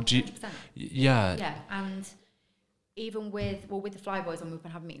viral. 100%. Yeah, and even with the Flyboys, when we've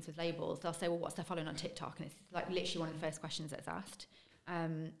been having meetings with labels, they'll say, well, what's their following on TikTok? And it's like literally one of the first questions that's asked.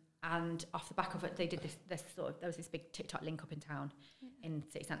 And off the back of it, they did this there was this big TikTok link up in town in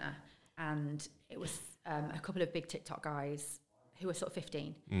city centre, and it was a couple of big TikTok guys who were sort of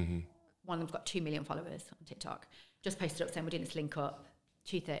 15. One of them's got 2 million followers on TikTok. Just posted up saying we're doing this link up,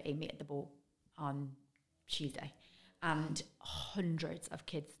 2:30, meet at the Ball on Tuesday, and hundreds of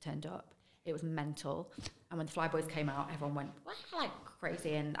kids turned up. It was mental. And when the Flyboys came out, everyone went like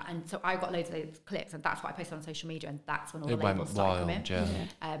crazy. And so I got loads of those clips, and that's what I posted on social media, and that's when all the labels started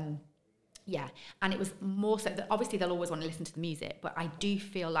coming. And it was more so that obviously they'll always want to listen to the music, but I do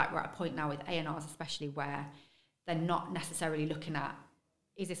feel like we're at a point now with A&Rs especially where they're not necessarily looking at,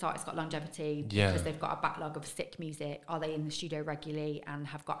 is this artist got longevity because they've got a backlog of sick music? Are they in the studio regularly and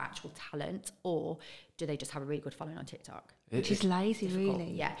have got actual talent? Or do they just have a really good following on TikTok? Which is lazy,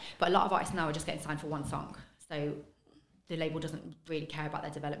 really. Yeah. But a lot of artists now are just getting signed for one song. So the label doesn't really care about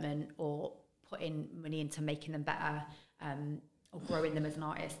their development or putting money into making them better or growing them as an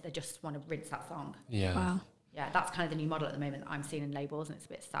artist. They just want to rinse that song. Yeah. Wow. Yeah, that's kind of the new model at the moment that I'm seeing in labels, and it's a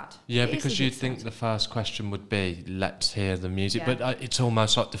bit sad. Yeah, because you'd think the first question would be, let's hear the music. Yeah. But it's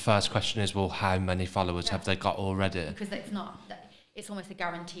almost like the first question is, well, how many followers have they got already? Because it's almost a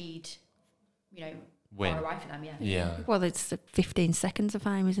guaranteed, win. ROI for them, Yeah. Well, it's 15 seconds of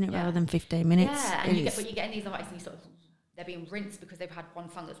fame, isn't it, rather than 15 minutes? Yeah, and you get in these artists and they're being rinsed because they've had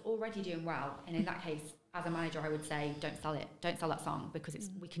one song that's already doing well. And in that case, as a manager, I would say, don't sell it. Don't sell that song because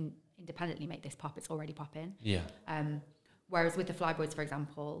we can independently make this pop. It's already popping. Yeah. Whereas with the Flyboys, for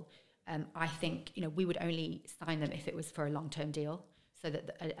example, I think, we would only sign them if it was for a long-term deal, so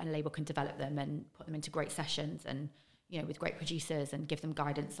that a label can develop them and put them into great sessions and, with great producers and give them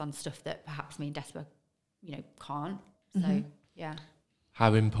guidance on stuff that perhaps me and Despa, can't. So, yeah.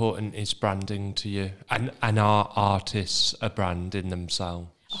 How important is branding to you? And are artists a brand in themselves?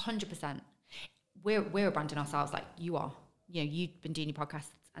 100%. We're a brand in ourselves, like you are. You've been doing your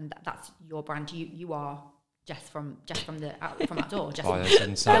podcasts, and that's your brand. You are Jess from outdoor. Jess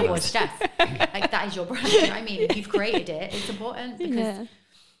was Jess. Like, that is your brand. You know what I mean? You've created it. It's important because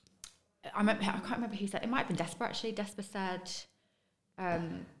I can't remember who said it. Might have been Despa actually. Despa said,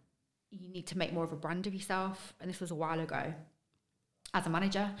 you need to make more of a brand of yourself, and this was a while ago. As a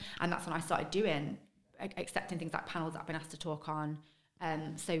manager, and that's when I started doing accepting things like panels that I've been asked to talk on.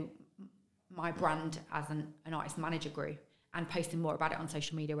 So my brand as an artist manager grew, and posting more about it on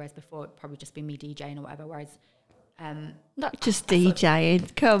social media, whereas before it'd probably just been me DJing or whatever. Whereas not just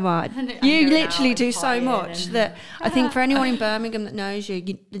DJing, come on, you literally do so much that I think for anyone in Birmingham that knows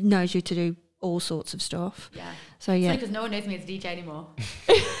you knows you to do all sorts of stuff. Yeah. So yeah, because no one knows me as a DJ anymore.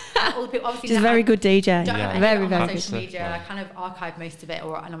 All the people, obviously, she's a very good DJ. Very on social media. I kind of archive most of it,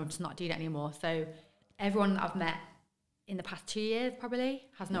 and I'm just not doing it anymore. So everyone that I've met in the past 2 years probably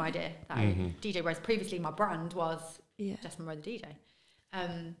has no idea that I DJ. Whereas previously my brand was Jess Monroe the DJ.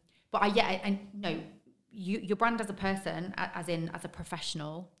 But I know your brand as a person, as a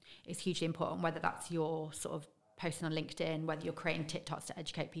professional, is hugely important. Whether that's your sort of posting on LinkedIn, whether you're creating TikToks to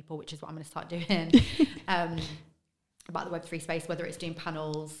educate people, which is what I'm going to start doing. About the Web3 space, whether it's doing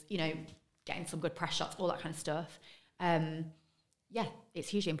panels, getting some good press shots, all that kind of stuff. It's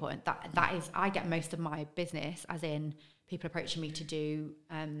hugely important. That is, I get most of my business as in people approaching me to do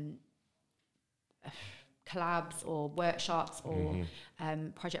collabs or workshops or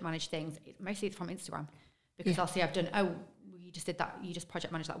project manage things. Mostly it's from Instagram, because I'll see I've done, you just did that, you just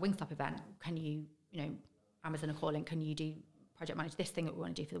project managed that Wingstop event. Can you, Amazon are calling, can you do project manage this thing that we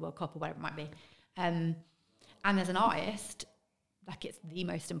want to do for the World Cup or whatever it might be? And as an artist, like, it's the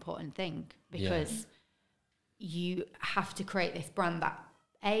most important thing, because you have to create this brand that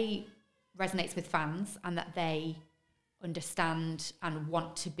resonates with fans and that they understand and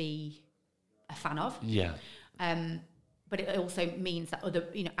want to be a fan of. Yeah. But it also means that other,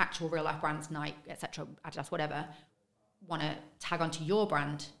 actual real life brands, Nike, etc., Adidas, whatever, want to tag onto your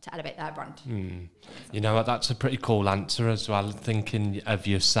brand to elevate their brand. You know what, that's a pretty cool answer as well, thinking of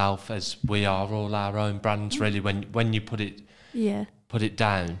yourself as we are all our own brands, really, when you put it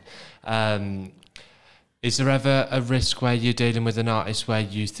down. Is there ever a risk where you're dealing with an artist where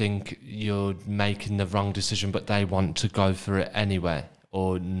you think you're making the wrong decision but they want to go for it anyway,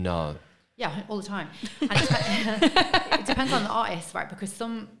 or no? Yeah, all the time. And it depends on the artist, right? Because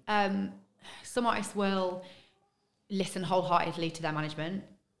some artists will listen wholeheartedly to their management.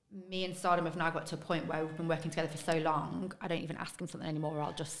 Me and Stardom have now got to a point where we've been working together for so long, I don't even ask him something anymore.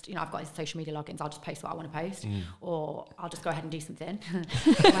 I'll just, I've got his social media logins, I'll just post what I want to post, or I'll just go ahead and do something.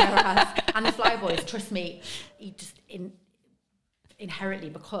 Whereas, and the Flyboys, trust me, he just inherently,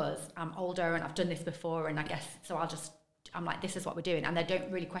 because I'm older and I've done this before, and I guess, so I'm like, this is what we're doing, and they don't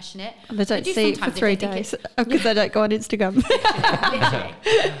really question it. And they don't see it for 3 days because they don't go on Instagram.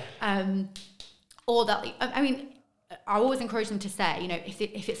 Literally. Or that, I mean, I always encourage them to say,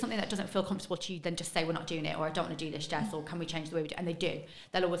 if it's something that doesn't feel comfortable to you, then just say we're not doing it, or I don't want to do this, Jess, or can we change the way we do it? And they do.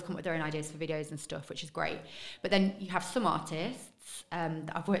 They'll always come up with their own ideas for videos and stuff, which is great. But then you have some artists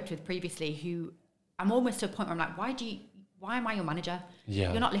that I've worked with previously who I'm almost to a point where I'm like, why am I your manager?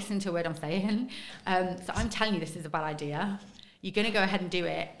 Yeah. You're not listening to a word I'm saying. So I'm telling you this is a bad idea. You're going to go ahead and do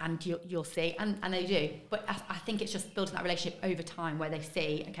it, and you'll see. And they do. But I think it's just building that relationship over time where they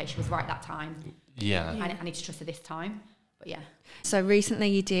see, okay, she was right that time. Yeah. I need to trust her this time. But yeah. So recently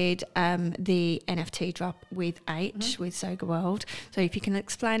you did the NFT drop with H, with Soga World. So if you can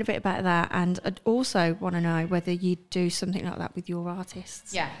explain a bit about that, and I'd also want to know whether you do something like that with your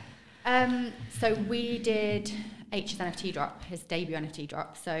artists. Yeah. So we did H's NFT drop, his debut NFT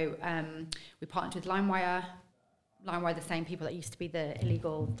drop. So we partnered with LimeWire, the same people that used to be the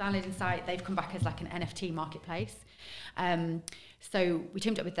illegal downloading site. They've come back as like an NFT marketplace. So we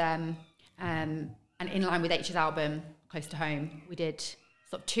teamed up with them, and in line with H's album, Close to Home, we did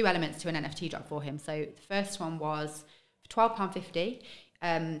sort of 2 elements to an NFT drop for him. So the first one was for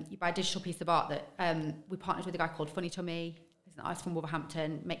 £12.50. You buy a digital piece of art that we partnered with a guy called Funny Tummy. He's an artist from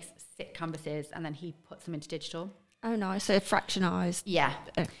Wolverhampton, makes sick canvases, and then he puts them into digital. Oh, nice. So fractionised. Yeah.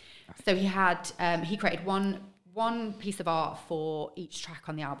 So he had he created one piece of art for each track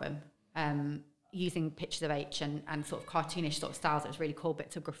on the album. using pictures of H and sort of cartoonish sort of styles. It was really cool,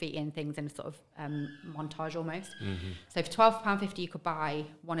 bits of graffiti and things in a sort of montage almost. So for £12.50 you could buy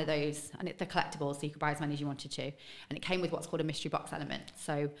one of those, and they're collectibles, so you could buy as many as you wanted to. And it came with what's called a mystery box element.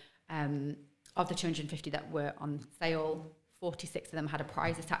 So of the 250 that were on sale, 46 of them had a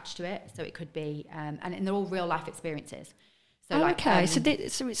prize attached to it. So it could be, and they're all real life experiences. So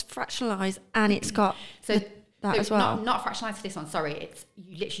so it's fractionalised and it's got that as well. Not fractionalised for this one. Sorry, it's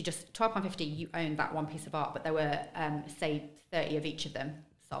you literally just £12.50. You own that one piece of art, but there were say 30 of each of them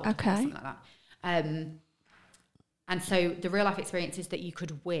sold, or something like that. And so the real life experiences that you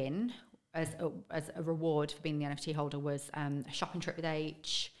could win as a reward for being the NFT holder was a shopping trip with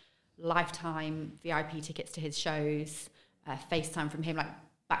H, lifetime VIP tickets to his shows, FaceTime from him, like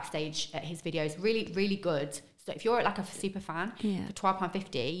backstage at his videos. Really, really good. So if you're like a super fan, for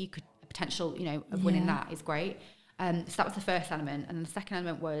 £12.50, you could potential, of winning that is great. So that was the first element, and the second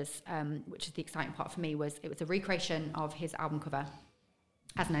element was, which is the exciting part for me, was it was a recreation of his album cover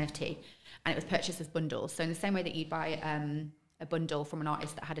as an NFT, and it was purchased as bundles. So in the same way that you'd buy a bundle from an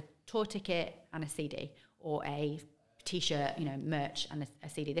artist that had a tour ticket and a CD, or a t-shirt, merch and a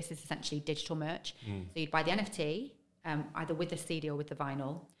CD. This is essentially digital merch. So you'd buy the NFT, either with the CD or with the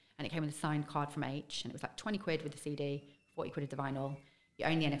vinyl, and it came with a signed card from H, and it was like 20 quid with the CD, 40 quid with the vinyl. You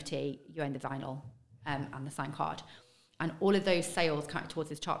own the NFT, you own the vinyl, and the signed card. And all of those sales counted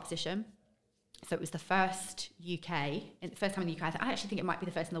towards his chart position. So it was the first time in the UK, I actually think it might be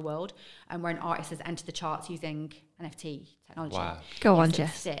the first in the world, where an artist has entered the charts using NFT technology. Wow. Go on,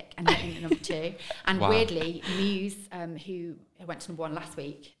 Jess. Sick, and hitting number 2. And weirdly, Muse, who went to number 1 last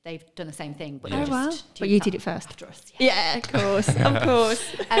week, they've done the same thing. But But you did it first. After us. Yeah, of course, of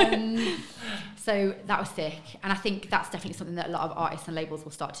course. So that was sick. And I think that's definitely something that a lot of artists and labels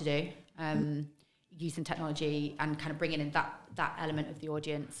will start to do, using technology and kind of bringing in that element of the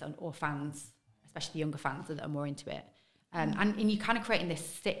audience or fans, especially younger fans that are more into it. And you're kind of creating this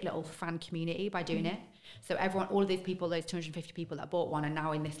sick little fan community by doing it. So all of these people, those 250 people that bought one, are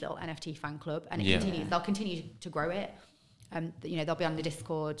now in this little NFT fan club, and they'll continue to grow it. They'll be on the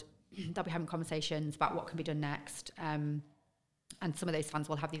Discord, they'll be having conversations about what can be done next. And some of those fans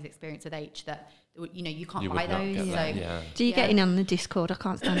will have these experiences with H that, you can't buy those. Do you get in on the Discord? I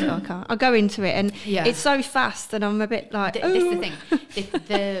can't stand it. I'll go into it, and it's so fast, and I'm a bit like, this is the thing.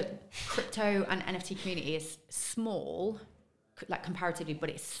 The crypto and NFT community is small, like comparatively, but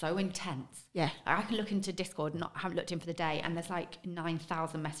it's so intense. Yeah. Like I can look into Discord, I haven't looked in for the day, and there's like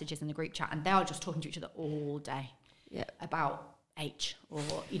 9,000 messages in the group chat, and they are just talking to each other all day about H, or,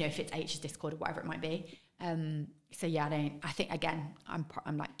 if it's H's Discord or whatever it might be. So I think again,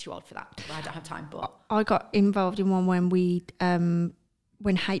 I'm like too old for that. I don't have time. But I got involved in one when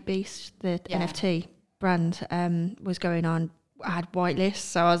when Hypebeast, the NFT brand, was going on. I had whitelist,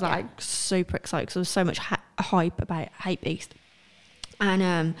 so I was like super excited because there was so much hype about Hypebeast.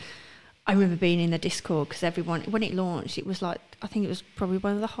 And I remember being in the Discord because everyone, when it launched, it was like, I think it was probably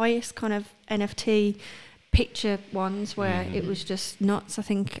one of the highest kind of NFT picture ones where it was just nuts. I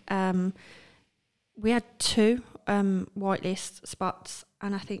think we had 2 whitelist spots,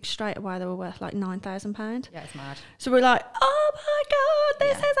 and I think straight away they were worth like £9,000. Yeah, it's mad. So we're like, oh my God,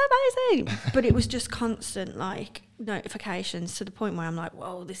 this is amazing. But it was just constant like notifications to the point where I'm like,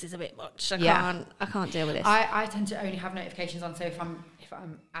 whoa, this is a bit much. I can't deal with this. I tend to only have notifications on, so if I'm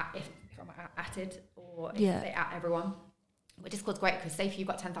atted, or if they at everyone. But Discord's great because, say, if you've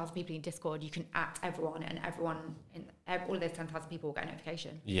got 10,000 people in Discord, you can at everyone, and everyone all of those 10,000 people will get a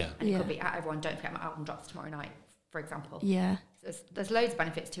notification. Yeah. And it could be at everyone, don't forget my album drops tomorrow night, for example. Yeah. So there's loads of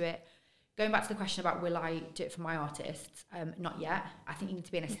benefits to it. Going back to the question about will I do it for my artists, not yet. I think you need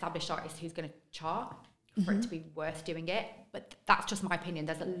to be an established artist who's going to chart for it to be worth doing it. But that's just my opinion.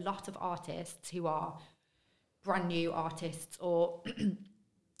 There's a lot of artists who are brand new artists, or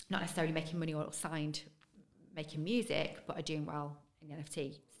not necessarily making money or signed making music, but are doing well in the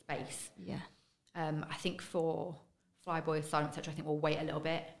NFT space. Yeah. I think for Flyboy, Silent, etc., I think we'll wait a little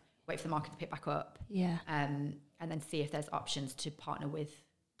bit, wait for the market to pick back up. Yeah. And then see if there's options to partner with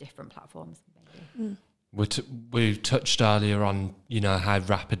different platforms. Maybe. We touched earlier on, how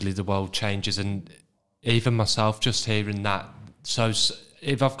rapidly the world changes, and even myself just hearing that. So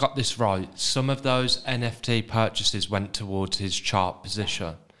if I've got this right, some of those NFT purchases went towards his chart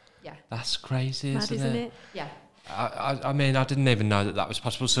position. Yeah. That's crazy, isn't it? Yeah. I mean, I didn't even know that was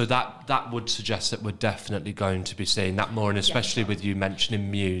possible. So that would suggest that we're definitely going to be seeing that more, and especially with you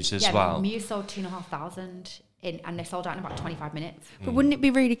mentioning Muse as well. Yeah, Muse sold 2,500 and they sold out in about 25 minutes. But wouldn't it be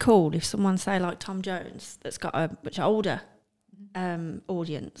really cool if someone, say, like Tom Jones, that's got a much older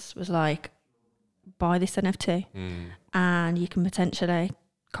audience, was like, buy this NFT and you can potentially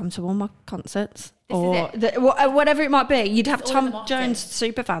come to all my concerts or whatever it might be. You'd have Tom Jones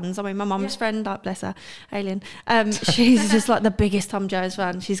super fans. I mean, my mum's friend, like, bless her, Alien, she's just like the biggest Tom Jones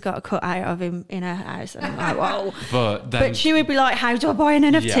fan. She's got a cut out of him in her house, and I'm like, whoa. But she would be like, how do I buy an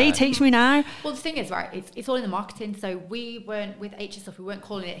NFT? Teach me now. Well, the thing is, right, it's all in the marketing. So we weren't, with H's stuff, we weren't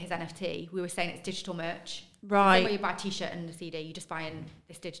calling it his NFT. We were saying it's digital merch. Right. So where you buy a t-shirt and a CD, you're just buying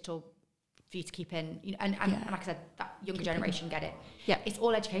this digital for you to keep in, and like I said, that younger generation get it. Yeah, it's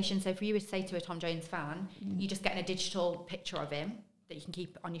all education. So for you to say to a Tom Jones fan, you're just getting a digital picture of him that you can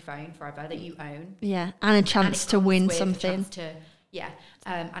keep on your phone forever, that you own. Yeah, and a chance to win something.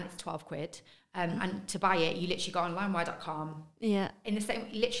 And it's 12 quid. And to buy it, you literally go on limewire.com. Yeah. In the same,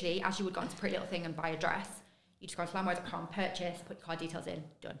 literally, as you would go onto Pretty Little Thing and buy a dress, you just go to limewire.com, purchase, put your card details in,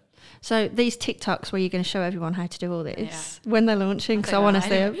 done. So these TikToks where you're going to show everyone how to do all this when they're launching, because I want to see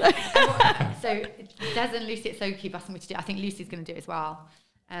them. So Des and Lucy at Soga keep asking me to do. I think Lucy's going to do it as well.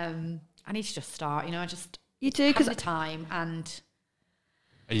 I need to just start. You do, because the time. And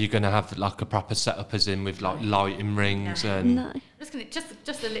are you going to have like a proper setup, as in with like lighting rings and? No. I'm just going to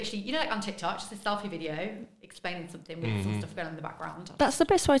just literally, like on TikTok, just a selfie video explaining something with some stuff going on in the background. That's the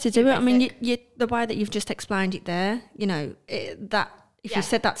best way to do it. I mean, you the way that you've just explained it there, you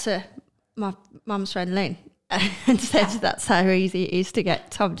said that to my mum's friend Lynn and said that's how easy it is to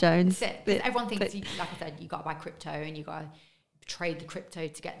get Tom Jones. Everyone thinks, like I said, you got to buy crypto and you got to trade the crypto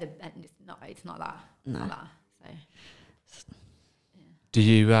to get and it's not that. No. It's not that. So. Do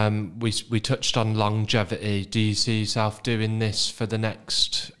you, we touched on longevity. Do you see yourself doing this for the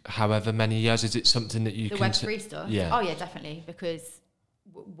next however many years? Is it something that you can... The Web3 stuff? Yeah. Oh, yeah, definitely, because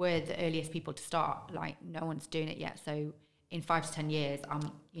we're the earliest people to start. Like, no one's doing it yet. So in 5 to 10 years,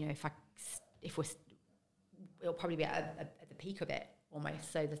 it'll probably be at the peak of it,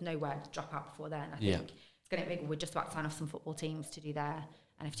 almost. So there's nowhere to drop out before then. I think it's going to be big. We're just about to sign off some football teams to do their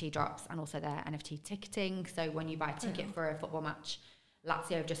NFT drops and also their NFT ticketing. So when you buy a ticket for a football match...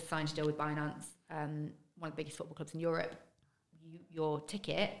 Lazio have just signed a deal with Binance, one of the biggest football clubs in Europe. Your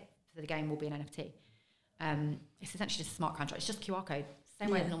ticket for the game will be an NFT. It's essentially just a smart contract. It's just a QR code,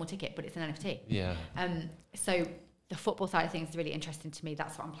 same way as a normal ticket, but it's an NFT. Yeah. So the football side of things is really interesting to me.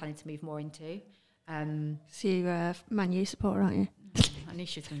 That's what I'm planning to move more into. So you're a Man U supporter, aren't you? I knew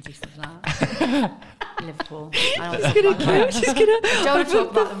she was going to do something like that. Liverpool. She's going to don't talk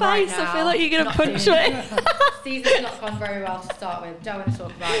about them right now. I feel like you're going to punch me. Season's not gone very well to start with. Don't want to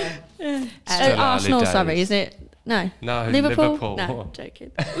talk about it. Arsenal, sorry, is it? No. No, Liverpool. No, I'm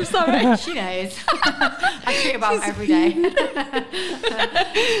joking. I'm sorry. She knows. I tweet about them every day.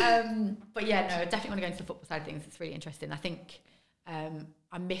 But yeah, no, I definitely want to go into the football side of things. It's really interesting. I think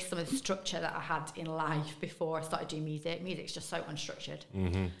I miss some of the structure that I had in life before I started doing music. Music's just so unstructured.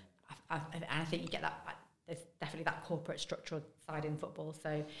 Mm-hmm. And I think you get that. There's definitely that corporate structural side in football.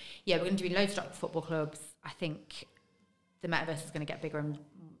 So yeah, we're going to do loads of football clubs. I think the metaverse is going to get bigger and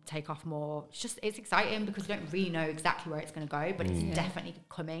take off more. It's exciting because we don't really know exactly where it's going to go, but it's definitely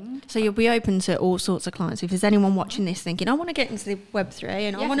coming. So you'll be open to all sorts of clients. If there's anyone watching this thinking, I want to get into the Web3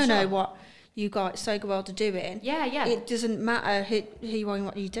 and I want to know what you guys Soga World are doing. Yeah. It doesn't matter who you are and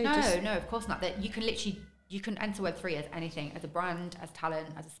what you do. No, of course not. That you can enter Web3 as anything, as a brand, as talent,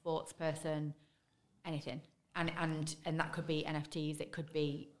 as a sports person, anything. And that could be NFTs, it could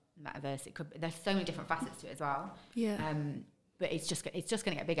be metaverse, there's so many different facets to it as well. Yeah. But it's just going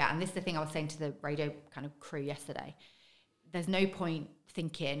to get bigger. And this is the thing I was saying to the radio kind of crew yesterday. There's no point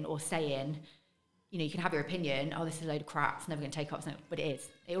thinking or saying, you can have your opinion, this is a load of crap, it's never going to take off, but it is.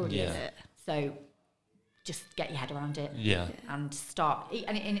 It already is. So just get your head around it and start.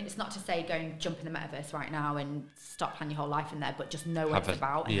 And it's not to say go and jump in the metaverse right now and start planning your whole life in there, but just know what it's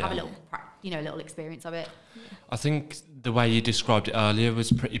about and have a little, a little experience of it. I think the way you described it earlier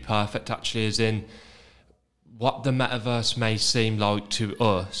was pretty perfect, actually, as in what the metaverse may seem like to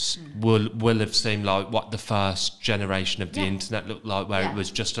us will have seemed like what the first generation of the internet looked like, where it was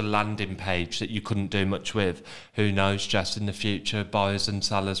just a landing page that you couldn't do much with. Who knows, just in the future, buyers and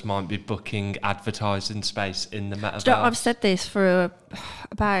sellers might be booking advertising space in the metaverse. I've said this for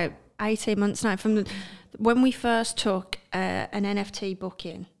about 18 months now. From when we first took an NFT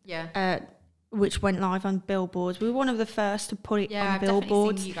booking, which went live on billboards. We were one of the first to put it on billboards. I've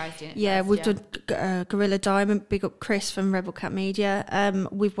definitely seen you guys doing it we've done Gorilla Diamond, big up Chris from Rebel Cat Media.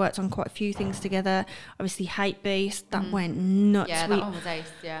 We've worked on quite a few things together. Obviously, Hate Beast, that went nuts. Yeah, that one was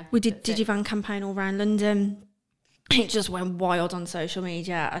ace, We did Digivan campaign all around London. It just went wild on social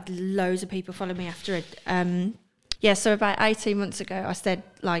media. I had loads of people follow me after it. So about 18 months ago, I said,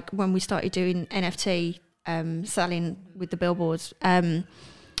 like, when we started doing NFT selling with the billboards,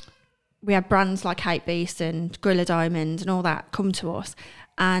 we had brands like Hate Beast and Gorilla Diamond and all that come to us,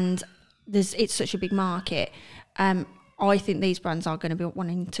 and it's such a big market. I think these brands are going to be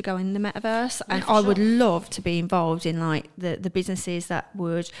wanting to go in the metaverse, and I would love to be involved in like the businesses that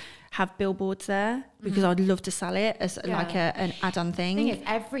would have billboards there, because I'd love to sell it as like an add-on thing. The thing is,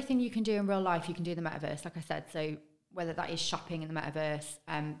 everything you can do in real life, you can do in the metaverse, like I said. So whether that is shopping in the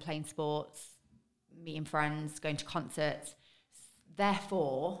metaverse, playing sports, meeting friends, going to concerts,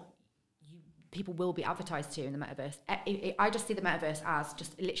 therefore people will be advertised to in the metaverse. I just see the metaverse as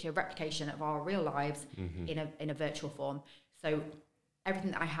just literally a replication of our real lives in a virtual form. So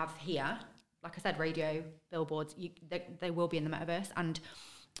everything that I have here, like I said, radio, billboards, they will be in the metaverse, and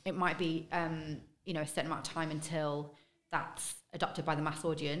it might be a certain amount of time until that's adopted by the mass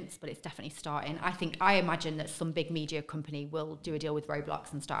audience, but it's definitely starting. I imagine that some big media company will do a deal with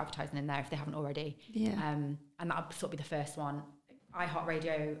Roblox and start advertising in there if they haven't already. And that'll sort of be the first one.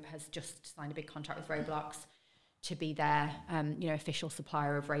 iHeartRadio has just signed a big contract with Roblox to be their official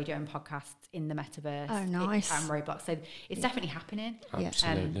supplier of radio and podcasts in the metaverse. Oh, nice. Roblox. So it's definitely happening.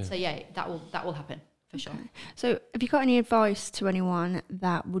 Absolutely. That will happen for sure. So have you got any advice to anyone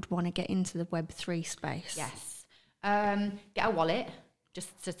that would want to get into the Web3 space? Yes. Get a wallet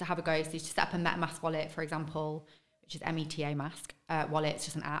just to have a go. So you set up a MetaMask wallet, for example, which is META Mask wallet. It's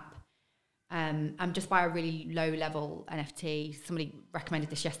just an app. And just buy a really low-level NFT. Somebody recommended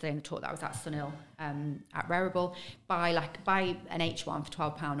this yesterday in the talk that I was at Sunil at Rarible. Buy an H1 for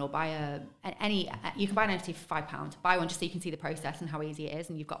 £12, or buy you can buy an NFT for £5. Buy one just so you can see the process and how easy it is,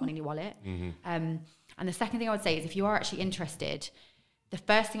 and you've got one in your wallet. And the second thing I would say is, if you are actually interested, the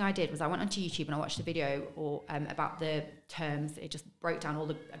first thing I did was I went onto YouTube and I watched a video about the terms. It just broke down all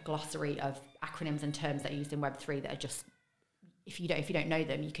the glossary of acronyms and terms that are used in Web3 that are just, if you don't know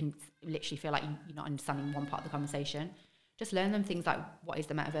them, you can literally feel like you're not understanding one part of the conversation. Just learn them, things like what is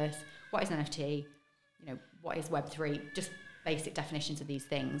the metaverse, what is an NFT, what is Web3, just basic definitions of these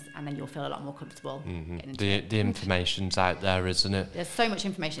things, and then you'll feel a lot more comfortable getting into it. The information's out there, isn't it? There's so much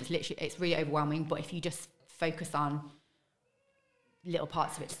information, it's really overwhelming, but if you just focus on little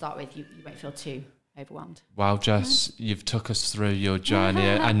parts of it to start with, you won't feel too overwhelmed. Wow, Jess, you've took us through your journey,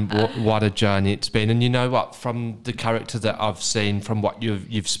 and what a journey it's been. And you know what, from the character that I've seen, from what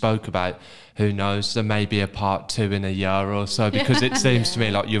you've spoke about, who knows, there may be a part 2 in a year or so, because it seems to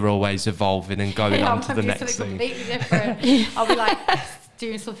me like you're always evolving and going on to the next thing. Completely different. I'll be like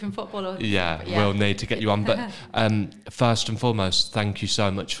doing something football or we'll need to get you on, but first and foremost, thank you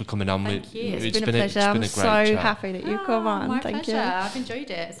so much for coming on. Thank you. It's been a pleasure. I'm so happy that you come on. My thank pleasure. you. I've enjoyed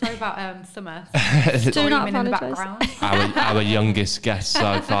it. Sorry about summer. Do not in the background. our youngest guest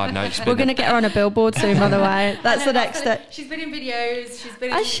so far. No, we're going to get her on a billboard soon, by the way. That's the next step. She's been in videos. She's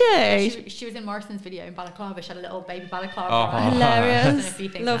been. She was in Morrison's video in balaclava. She had a little baby balaclava. Oh, hilarious.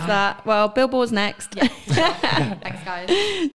 Love that. Well, billboard's next. Yeah. Thanks, guys.